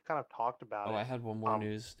topic, and we've kind of talked about Oh, I it. had one more Um,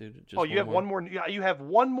 news, dude. oh, Just you one have more. one more. Yeah, you have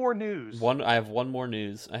one more news, One. I have one more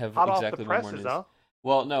news. I have hot off the exactly one more presses, news. huh?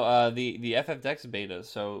 Well, no. The FF beta.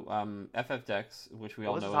 So FF which we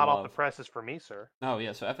Well, all this is know and hot off the love. presses for me, sir. Oh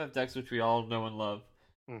yeah. So FF which we all know and love.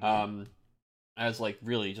 Hmm. Um, as like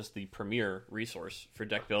really just the premier resource for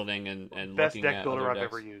deck building and Best looking deck at other builder I've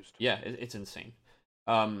ever decks. used. Yeah, it's insane.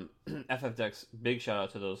 Um, FF Decks, big shout out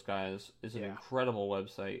to those guys. It's an Yeah. incredible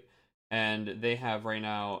website, and they have right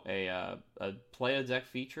now a play a deck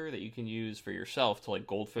feature that you can use for yourself to like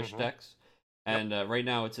goldfish Hmm. decks. Yep. And right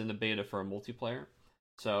now it's in the beta for a multiplayer.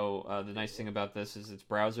 So the nice thing about this is it's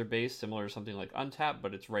browser based, similar to something like Untap,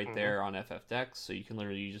 but it's right Hmm. there on FF Decks. So you can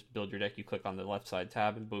literally just build your deck. You click on the left side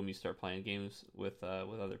tab, and boom, you start playing games with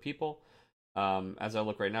other people. As I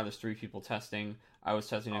look right now, there's 3 people testing. I was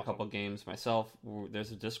testing a Awesome. couple games myself.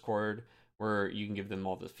 There's a Discord where you can give them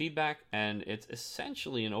all the feedback, and it's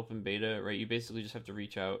essentially an open beta, right? You basically just have to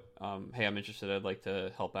reach out. Hey, I'm interested. I'd like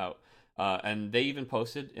to help out. And they even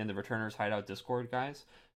posted in the Returners Hideout Discord, guys.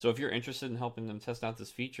 So if you're interested in helping them test out this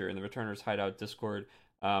feature in the Returners Hideout Discord,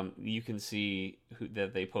 you can see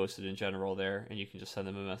that they posted in general there, and you can just send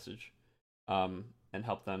them a message and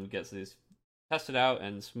help them get these tested out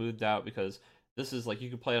and smoothed out because this is like you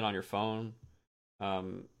can play it on your phone,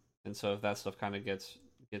 um, and so if that stuff kind of gets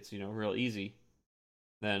real easy,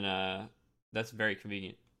 then that's very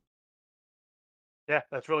convenient. Yeah,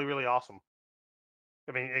 that's really, really awesome.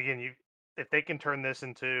 I mean, again, if they can turn this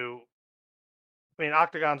into, I mean,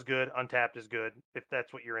 Octagon's good, Untapped is good if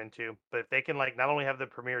that's what you're into. But if they can like not only have the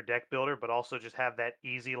premier deck builder, but also just have that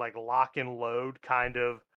easy like lock and load kind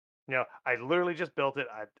of, I literally just built it.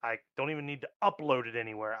 I don't even need to upload it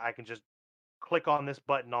anywhere. I can just click on this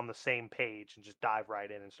button on the same page and just dive right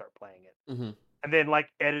in and start playing it. Hmm. And then like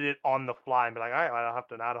edit it on the fly and be like, all right, I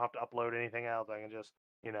don't have to upload anything else. I can just,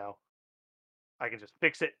 I can just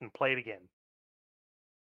fix it and play it again.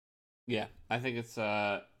 Yeah, I think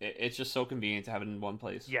it's just so convenient to have it in one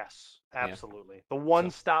place. Yes, Yeah. absolutely. The So,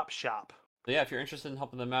 one-stop shop. so yeah, if you're interested in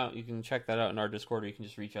helping them out, you can check that out in our Discord, or you can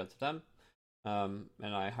just reach out to them. And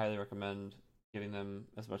I highly recommend giving them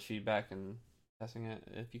as much feedback and testing it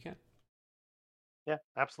if you can. Yeah,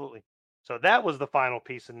 absolutely. So that was the final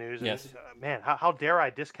piece of news, and Yes, man, how dare I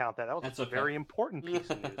discount that? That was that's a okay. very important piece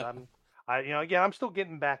of news. It's Again, I'm still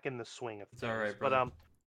getting back in the swing of all things, right, but brother.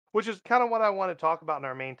 which is kind of what I want to talk about in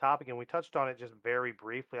our main topic, and we touched on it just very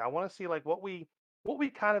briefly. I want to see like what we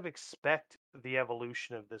kind of expect the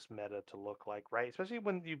evolution of this meta to look like, right? Especially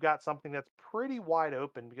when you've got something that's pretty wide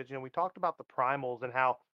open, because we talked about the primals and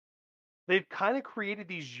how they've kind of created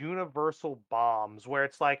these universal bombs where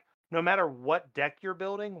it's like no matter what deck you're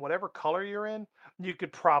building, whatever color you're in, you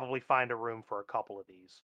could probably find a room for a couple of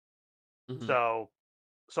these. Hmm. So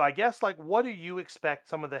so I guess like what do you expect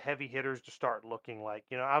some of the heavy hitters to start looking like?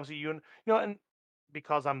 Obviously and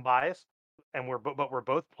because I'm biased and but we're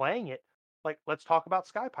both playing it, like let's talk about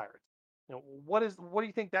Sky Pirates. What do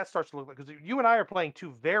you think that starts to look like? Because you and I are playing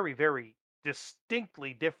two very, very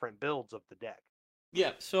distinctly different builds of the deck.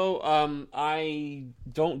 Yeah, so I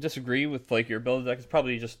don't disagree with like your build deck. It's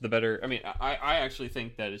probably just the better. I mean, I actually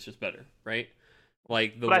think that it's just better, right?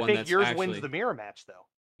 Like the But I one think that's yours wins actually the mirror match though.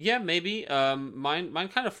 yeah, maybe. Mine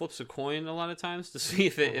kind of flips a coin a lot of times to see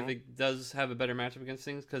if Mhm. it does have a better matchup against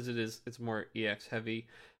things because it's more EX heavy.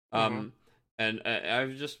 Mhm. Um, and I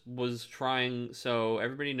just was trying. So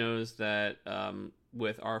everybody knows that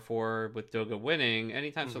with R4 with Doga winning,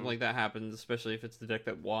 anytime something Mhm. like that happens, especially if it's the deck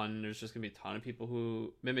that won, there's just gonna be a ton of people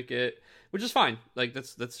who mimic it, which is fine. Like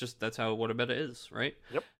that's how what a meta is, right?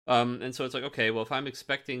 Yep. And so it's like, okay, well, if I'm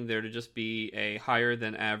expecting there to just be a higher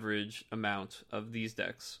than average amount of these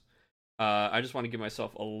decks, I just want to give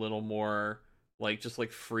myself a little more, like, just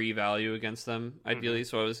like free value against them, Mhm. ideally.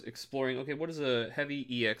 So I was exploring, okay, what does a heavy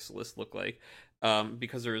EX list look like?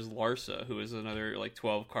 Because there is Larsa, who is another like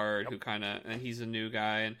 12 card Yep. who kind of, and he's a new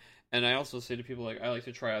guy, and I also say to people like I like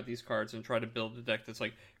to try out these cards and try to build a deck that's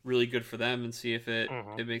like really good for them and see if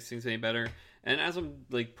Mhm. it makes things any better. And as I'm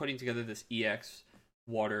like putting together this EX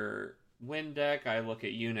water wind deck, I look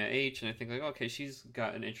at Yuna H and I think like, okay, she's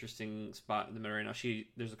got an interesting spot in the meta right now.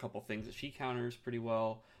 There's a couple things that she counters pretty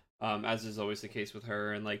well, as is always the case with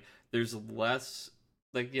her. And like, there's less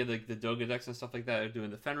like yeah, like the Doga decks and stuff like that are doing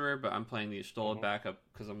the Fenrir, but I'm playing the Ashtola Mhm. backup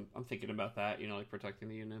because I'm thinking about that, like protecting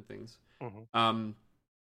the Yuna and things. Mhm. Um,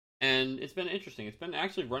 and it's been interesting. It's been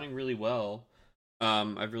actually running really well.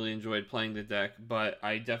 I've really enjoyed playing the deck, but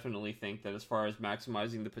I definitely think that as far as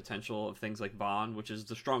maximizing the potential of things like Vaughn, which is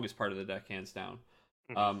the strongest part of the deck, hands down,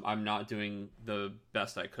 Mhm. I'm not doing the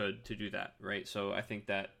best I could to do that, right? So I think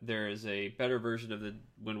that there is a better version of the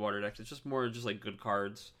Windwater deck. It's just more just like good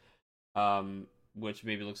cards, which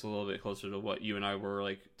maybe looks a little bit closer to what you and I were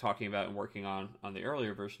like talking about and working on the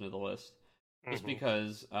earlier version of the list. Just Mhm.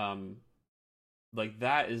 because like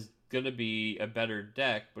that is gonna be a better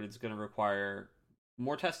deck, but it's gonna require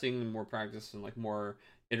more testing and more practice and like more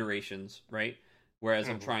iterations, right? Whereas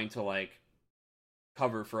I'm Mhm. trying to like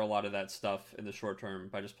cover for a lot of that stuff in the short term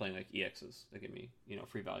by just playing like EXs that give me,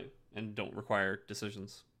 free value and don't require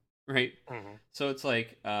decisions. Right? Mhm. So it's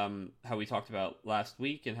like how we talked about last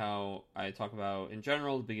week and how I talk about in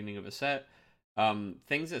general the beginning of a set.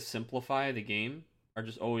 Things that simplify the game are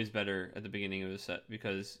just always better at the beginning of the set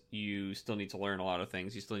because you still need to learn a lot of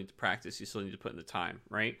things. You still need to practice. You still need to put in the time,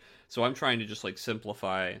 right? So I'm trying to just like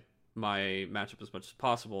simplify my matchup as much as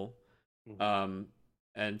possible, Mhm. um,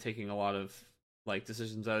 and taking a lot of like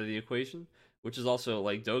decisions out of the equation. Which is also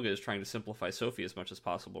like Doga is trying to simplify Sophie as much as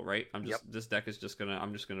possible, right? Yep. This deck is just gonna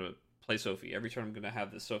I'm just gonna play Sophie every turn. I'm gonna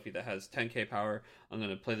have this Sophie that has 10k power. I'm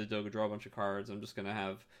gonna play the Doga, draw a bunch of cards. I'm just gonna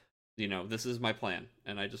have, this is my plan,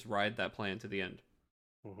 and I just ride that plan to the end.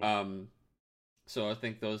 Mhm. Um, so I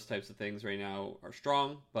think those types of things right now are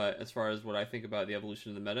strong. But as far as what I think about the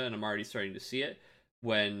evolution of the meta, and I'm already starting to see it,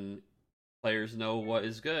 when players know what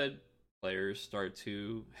is good, players start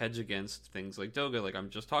to hedge against things like Doga. Like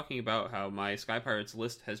I'm just talking about how my Sky Pirates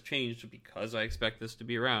list has changed because I expect this to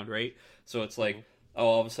be around, right? So it's Mhm. like, oh,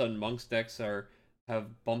 all of a sudden Monk's decks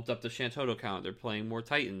have bumped up the Shantoto count. They're playing more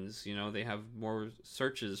Titans. They have more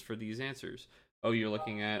searches for these answers. Oh, you're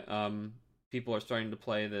looking at people are starting to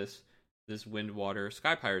play this Wind Water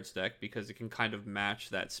Sky Pirates deck because it can kind of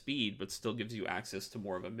match that speed, but still gives you access to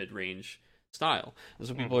more of a mid range style. And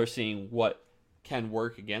so people Mhm. are seeing what can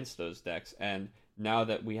work against those decks. And now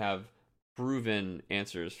that we have proven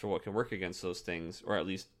answers for what can work against those things, or at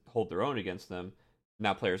least hold their own against them,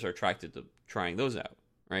 now players are attracted to trying those out,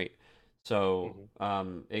 right? So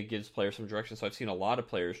Mhm. it gives players some direction. So I've seen a lot of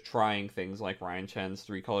players trying things like Ryan Chen's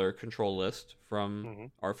 3-color control list from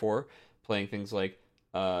Mhm. R4, playing things like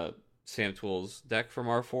Sam Tool's deck from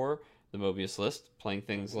R4, the Mobius list, playing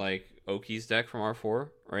things Mhm. like Oki's deck from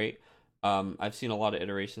R4, right? I've seen a lot of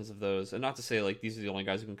iterations of those, and not to say like these are the only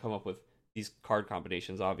guys who can come up with these card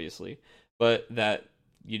combinations, obviously, but that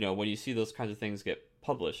when you see those kinds of things get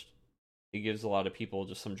published, it gives a lot of people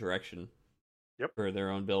just some direction Yep. for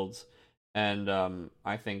their own builds, and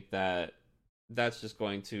I think that that's just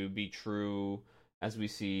going to be true as we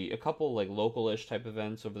see a couple like local-ish type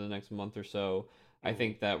events over the next month or so. I Mhm.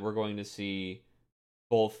 think that we're going to see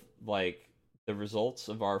both like the results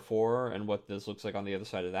of R4 and what this looks like on the other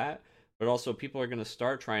side of that, but also people are going to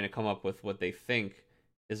start trying to come up with what they think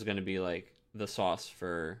is going to be like the sauce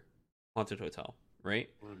for Haunted Hotel, right?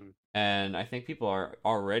 Mhm. And I think people are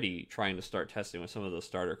already trying to start testing with some of those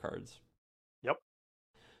starter cards. Yep.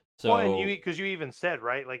 Well, and So, because you even said,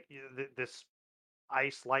 right, like this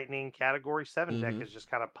Ice Lightning Category 7 deck hmm has just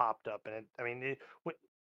kind of popped up, and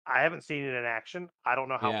I haven't seen it in action. I don't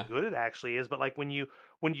know how yeah, good it actually is, but like when you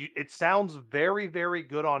it sounds very, very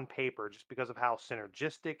good on paper just because of how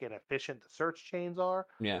synergistic and efficient the search chains are.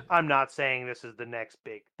 yeah. I'm not saying this is the next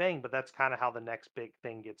big thing, but that's kind of how the next big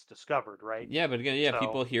thing gets discovered, right? Yeah, but again, yeah, So,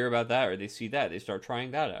 people hear about that or they see that, they start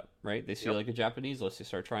trying that out, right? They see yep, like a Japanese list, they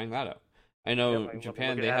start trying that out. I yep. know I mean, look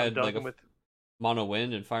Japan, at they Adam had like a Duncan with. mono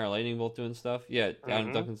wind and fire lightning both doing stuff. Yeah, Adam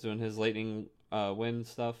Hmm. Duncan's doing his lightning wind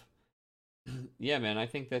stuff. Yeah, man, I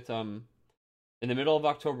think that in the middle of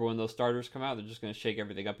October when those starters come out, they're just going to shake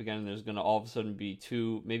everything up again, and there's going to all of a sudden be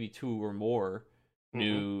two, maybe two or more Hmm.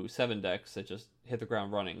 new 7 decks that just hit the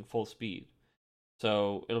ground running full speed.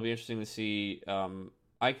 So it'll be interesting to see.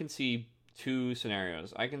 I can see two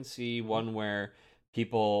scenarios. I can see Hmm. one where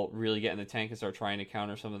people really get in the tank and start trying to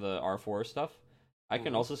counter some of the R4 stuff. I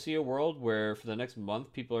can Hmm. also see a world where for the next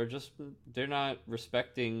month people are just they're not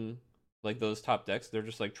respecting like those top decks. They're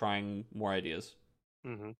just like trying more ideas.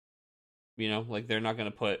 Hmm. You know, like they're not going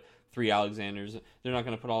to put 3 Alexanders. They're not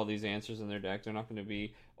going to put all these answers in their deck. They're not going to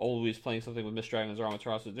be always playing something with Mist Dragons or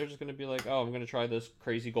Amaterasu. They're just going to be like, oh, I'm going to try this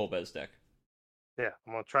crazy Golbez deck. Yeah,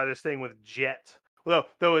 I'm gonna try this thing with Jet. Well,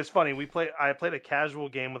 though it's funny, I played a casual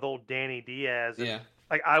game with old Danny Diaz, and Yeah.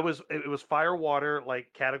 like it was fire water,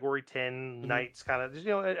 like category 10 Mm-hmm. knights, kind of,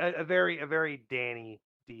 a very Danny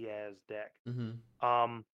Diaz deck. Mm-hmm.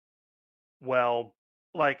 Um, well,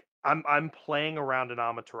 like I'm playing around an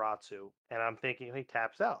Amaterasu, and I'm thinking he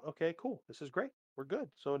taps out. Okay, cool, this is great, we're good.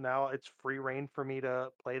 So now it's free reign for me to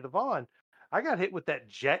play the Vaughn. I got hit with that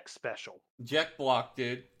Jet special. Jet block,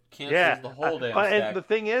 dude. Yeah, Cancels the whole damn and the stack.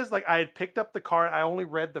 thing is, like, I had picked up the card. I only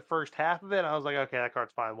read the first half of it. And I was like, okay, that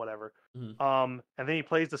card's fine, whatever. Mhm. And then he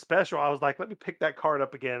plays the special. I was like, let me pick that card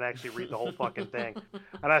up again and actually read the whole fucking thing.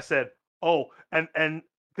 And I said, oh, and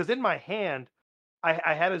because in my hand,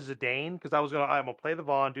 I had a Zidane because I'm gonna play the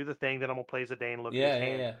Vaughn, do the thing, then I'm gonna play Zidane, look at his Yeah, yeah,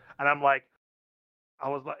 hand, yeah. and I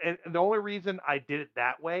was like, and the only reason I did it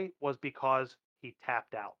that way was because he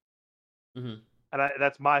tapped out. Hmm. And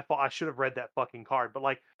that's my fault. I should have read that fucking card.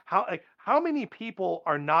 But how many people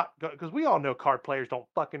are not because we all know card players don't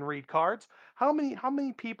fucking read cards. How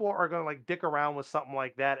many people are gonna like dick around with something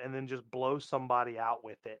like that and then just blow somebody out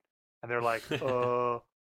with it? And they're like,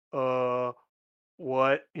 uh,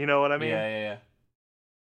 what? You know what I mean? Yeah, yeah,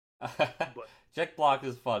 yeah. But Jet block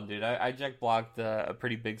is fun, dude. I jet blocked a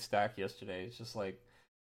pretty big stack yesterday. It's just like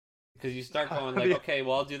because you start going like, the, okay,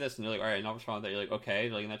 well I'll do this, and you're like, all right, and I'll respond to that. You're like, okay,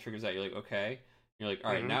 like and that triggers that. You're like, okay. You're like,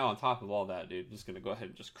 all right, hmm now on top of all that, dude, I'm just gonna go ahead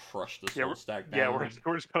and just crush this yeah, whole stack yeah, down.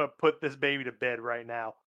 we're just gonna put this baby to bed right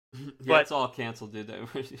now. Yeah, But it's all canceled, dude.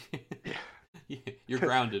 You're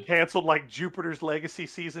grounded. canceled like Jupiter's Legacy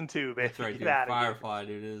season 2, That's baby. right, Get dude. out of here. Firefly,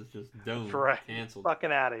 dude, is just That's done. right. Canceled.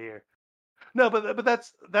 Fucking out of here. No, but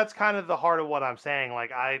that's kind of the heart of what I'm saying.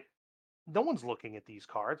 Like no one's looking at these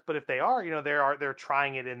cards, but if they are, they're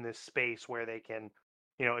trying it in this space where they can,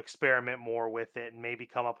 experiment more with it and maybe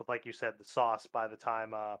come up with, like you said, the sauce by the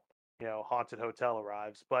time Haunted Hotel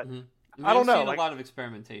arrives. But Hmm. I We've don't know, seen a like, lot of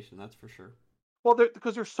experimentation, that's for sure. well,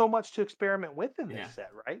 because there's so much to experiment with in this Yeah.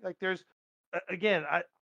 set, right? Like there's again, I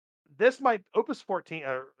this might Opus 14.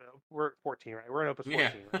 We're 14, right? We're in Opus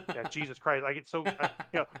Yeah. 14, right? Yeah, Jesus Christ! Like it's so.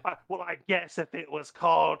 Well, I guess if it was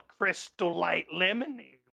called Crystal Light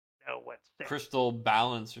Lemonade, what's that? Crystal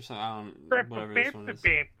Balance or something. I don't, whatever this one is.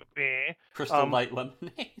 Crystal Um, Light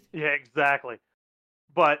Lemonade. yeah, exactly.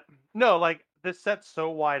 But no, like this set's so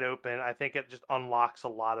wide open. I think it just unlocks a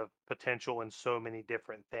lot of potential in so many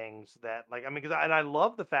different things that, like, I mean, and I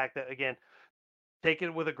love the fact that again, take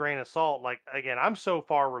it with a grain of salt. Like again, I'm so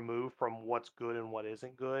far removed from what's good and what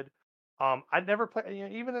isn't good. I'd never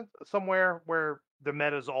play, even somewhere where the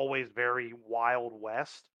meta is always very Wild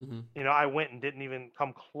West. Hmm. I went and didn't even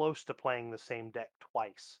come close to playing the same deck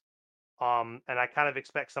twice. And I kind of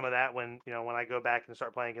expect some of that when I go back and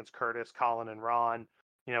start playing against Curtis, Colin, and Ron,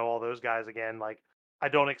 all those guys again. Like, I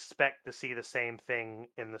don't expect to see the same thing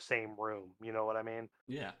in the same room. You know what I mean?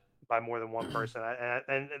 Yeah. By more than one person.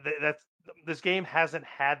 That's this game hasn't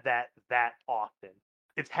had that often.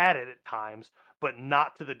 It's had it at times, but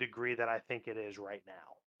not to the degree that I think it is right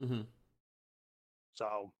now. Hmm.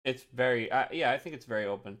 So, It's very, yeah, I think it's very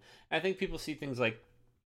open. I think people see things like,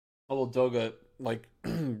 oh, well, Doga, like,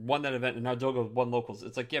 won that event, and now Doga won locals.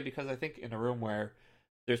 It's like, yeah, because I think in a room where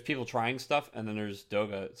there's people trying stuff, and then there's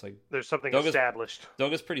Doga, it's like, there's something Doga's, established.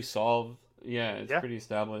 Doga's pretty solved. Yeah, it's Yeah. pretty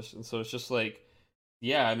established. And so it's just like,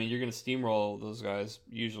 yeah, I mean, you're going to steamroll those guys,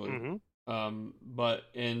 usually. Hmm. But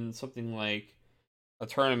in something like a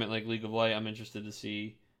tournament like League of Light, I'm interested to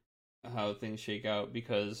see how things shake out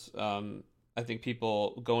because I think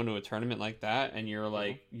people go into a tournament like that and you're Mhm.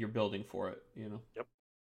 like you're building for it, you know. Yep.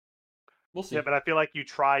 We'll Yeah, see. but I feel like you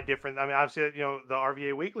try different. I mean, obviously, the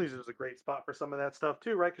RVA weeklies is a great spot for some of that stuff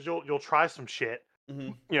too, right? Because you'll try some shit.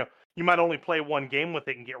 Hmm. You know, you might only play one game with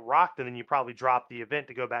it and get rocked, and then you probably drop the event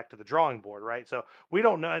to go back to the drawing board, right? So we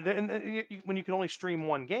don't know. And when you can only stream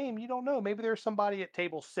one game, you don't know. Maybe there's somebody at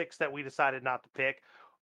table 6 that we decided not to pick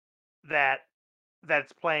that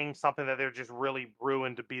that's playing something that they're just really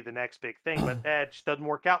ruined to be the next big thing, but it just doesn't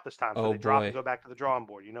work out this time, so Oh they drop and boy. go back to the drawing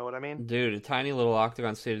board. You know what I mean? Dude, a tiny little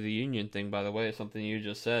Octagon State of the Union thing, by the way, something you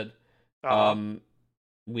just said. Uh Um,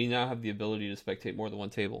 we now have the ability to spectate more than one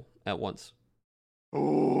table at once. huh.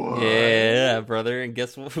 What? Yeah, brother. And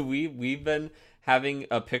guess what? We've been having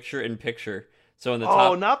a picture in picture. So in the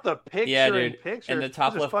Oh, top, not the yeah, picture in dude. In picture. the This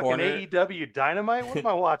top is left fucking corner, AEW Dynamite. What am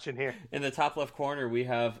I watching here? in the top left corner, we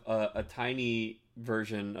have a tiny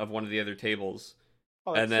version of one of the other tables,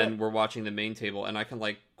 Oh, and that's sick. then we're watching the main table, and I can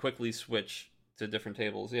like quickly switch to different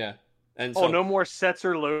tables. Yeah, and Oh, so no more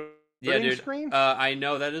Setzer yeah, loading dude. screen. I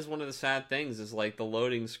know that is one of the sad things is like the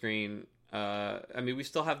loading screen. I mean, we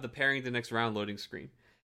still have the pairing the next round loading screen,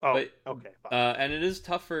 Oh, but okay, fine. and it is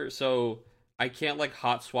tougher. So I can't like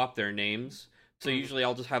hot swap their names. So Mhm. usually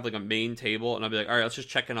I'll just have like a main table, and I'll be like, all right, let's just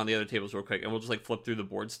check in on the other tables real quick, and we'll just like flip through the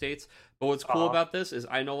board states. But what's cool Uh-huh. about this is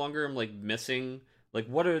I no longer am like missing like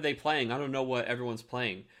what are they playing? I don't know what everyone's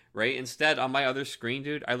playing, right? Instead, on my other screen,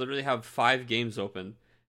 dude, I literally have 5 games open,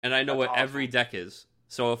 and I know That's what every awesome. deck is.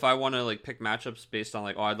 So if I want to like pick matchups based on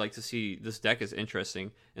like, oh, I'd like to see this deck is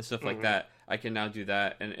interesting and stuff like Hmm. that, I can now do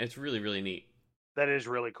that, and it's really really neat. That is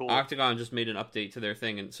really cool. Octagon just made an update to their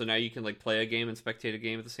thing, and so now you can like play a game and spectate a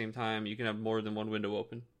game at the same time. You can have more than one window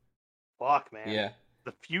open. Fuck, man. Yeah,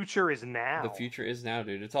 The future is the now. future is now,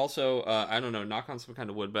 dude. It's also I don't know, knock on some kind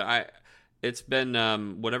of wood, but it's been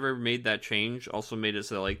whatever made that change also made it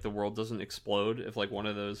so that, like the world doesn't explode if like one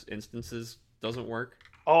of those instances doesn't work.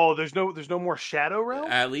 Oh, there's no more Shadow Realm.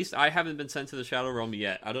 At least I haven't been sent to the Shadow Realm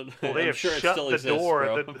yet. I don't. Well, they I'm have sure it shut still the exists, door.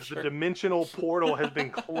 bro. The dimensional portal has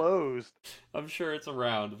been closed. I'm sure it's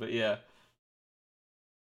around, but yeah.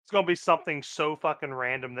 It's gonna be something so fucking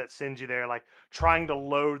random that sends you there, like trying to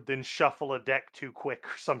load, then shuffle a deck too quick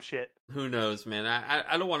or some shit. Who knows, man?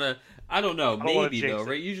 I don't want to. I don't know. I don't want to Maybe though, jinx it.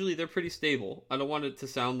 right? Usually they're pretty stable. I don't want it to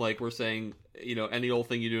sound like we're saying any old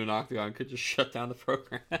thing you do in Octagon could just shut down the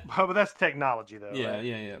program. But that's technology, though, Yeah, right?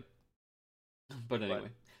 yeah, yeah. But But anyway,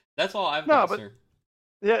 that's all I've no, got, but sir.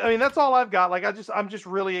 yeah, I mean that's all I've got. Like I'm just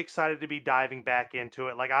really excited to be diving back into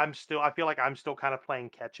it. Like I feel like I'm still kind of playing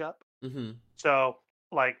catch up. Mm-hmm. So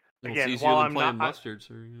like Well, it's again, easier while than I'm not playing mustard,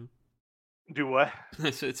 sir. do what?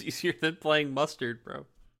 So it's easier than playing mustard, bro.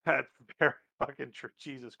 That's very fucking true.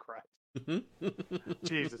 Jesus Christ.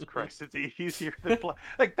 Jesus Christ. It's easier than play.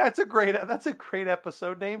 Like that's a great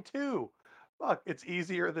episode name too. Fuck, it's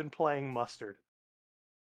easier than playing mustard.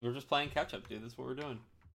 We're just playing catch up, dude. That's what we're doing.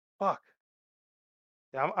 Fuck.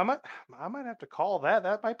 Yeah, I might have to call that.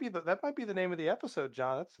 That might be the name of the episode,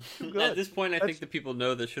 John. That's too At good. this point, I think That's the people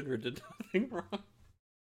know that Shinra did nothing wrong.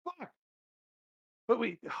 fuck. But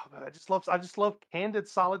I just love candid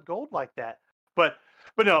solid gold like that.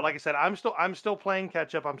 But no, like I said, I'm still playing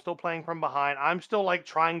catch up. I'm still playing from behind. I'm still like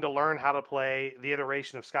trying to learn how to play the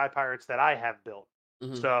iteration of Sky Pirates that I have built.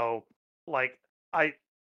 Mm-hmm. So like I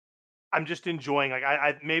I'm just enjoying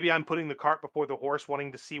I maybe I'm putting the cart before the horse,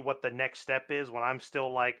 wanting to see what the next step is when I'm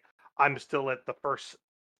still at the first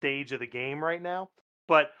stage of the game right now.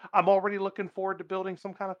 But I'm already looking forward to building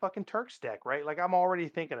some kind of fucking Turks deck, right? Like I'm already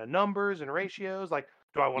thinking of numbers and ratios. Like,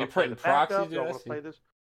 do I want You're to play putting the proxies, backup? Do dude. I I want to see. play this?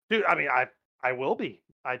 Dude, I mean I will be.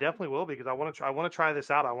 I definitely will be because I want to try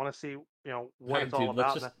this out. I want to see, All what right, it's all dude.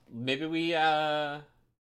 Let's about. just maybe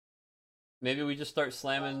we just start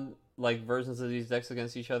slamming like versions of these decks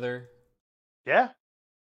against each other Yeah,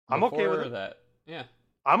 I'm okay with before it. that. Yeah.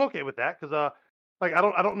 I'm okay with that because like I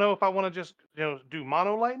don't know if I want to just do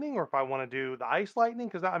mono lightning or if I want to do the ice lightning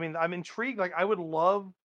because I mean I'm intrigued. Like I would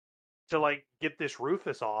love to like get this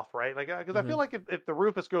Rufus off, right? Like because I Mm-hmm. feel like if the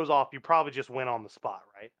Rufus goes off, you probably just win on the spot,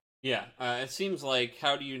 right? Yeah. It seems like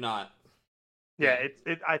how do you not? Yeah,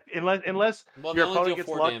 Yeah. unless Well, they your only deal opponent gets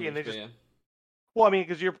 4 lucky and damage, they but just yeah. well, I mean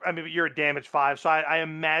because you're a damage 5, so I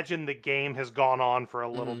imagine the game has gone on for a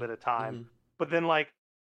little Mm-hmm. bit of time, Mm-hmm. but then like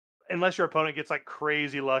unless your opponent gets like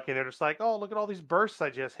crazy lucky and they're just like, oh, look at all these bursts I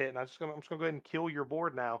just hit, and I'm just gonna go ahead and kill your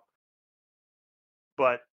board now.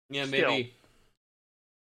 But Yeah, still, maybe.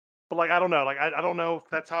 but like I don't know, like I don't know if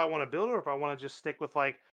that's how I want to build it or if I want to just stick with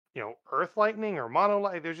like Earth Lightning or Mono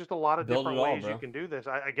Lightning. There's just a lot of Build different it all, ways you bro. can do this.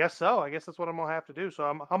 I guess so. I guess that's what I'm gonna have to do. So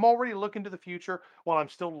I'm already looking to the future while I'm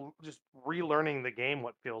still just relearning the game.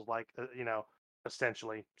 What feels like,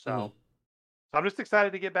 essentially. Hmm. So I'm just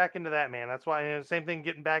excited to get back into that, man. That's why, same thing,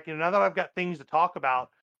 getting back. Now that I've got things to talk about,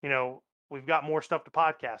 we've got more stuff to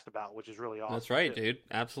podcast about, which is really awesome. That's right, too. dude.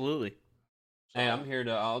 Absolutely. So, Hey, I'm here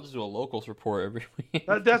to. I'll just do a locals report every week.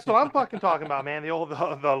 that's what I'm fucking talking about, man. The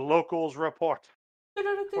locals report.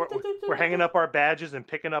 We're hanging up our badges and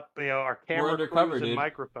picking up, our camera undercover, crews and dude.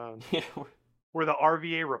 microphones. Yeah. We're the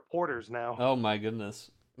RVA reporters now. Oh my goodness.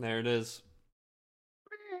 There it is.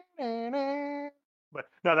 But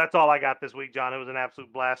no, that's all I got this week, John. It was an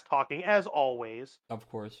absolute blast talking, as always. Of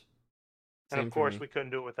course. And Same of for course, me. we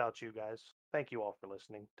couldn't do it without you guys. Thank you all for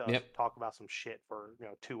listening to us Yep. talk about some shit for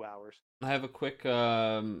 2 hours. I have a quick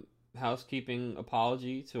housekeeping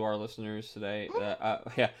apology to our listeners today.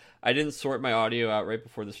 I didn't sort my audio out right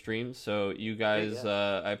before the stream, so you guys,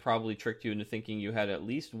 I probably tricked you into thinking you had at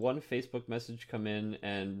least one Facebook message come in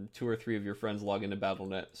and 2 or 3 of your friends log into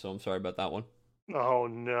Battle.net. So I'm sorry about that one. Oh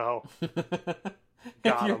no!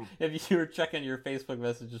 If you were checking your Facebook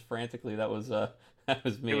messages frantically, that was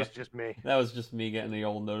me. It was just me. That was just me getting the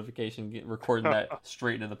old notification, recording that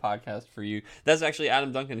straight into the podcast for you. That's actually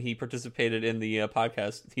Adam Duncan. He participated in the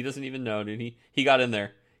podcast. He doesn't even know, dude. He got in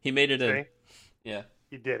there. He made it in. Yeah.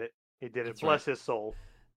 He did it. He did it. That's Bless right. his soul.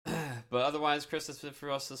 But otherwise, Chris, that's it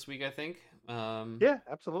for us this week, I think. Yeah,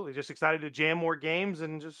 absolutely. Just excited to jam more games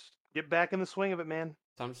and just get back in the swing of it, man.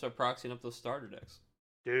 Time to start proxying up those starter decks.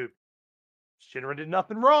 Dude, Shinra did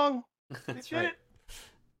nothing wrong. That's right.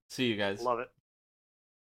 See you guys. Love it.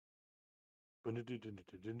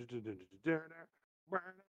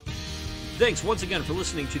 Thanks once again for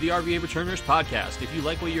listening to the RVA Returners podcast. If you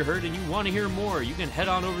like what you heard and you want to hear more, you can head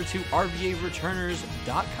on over to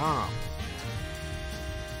rvareturners.com.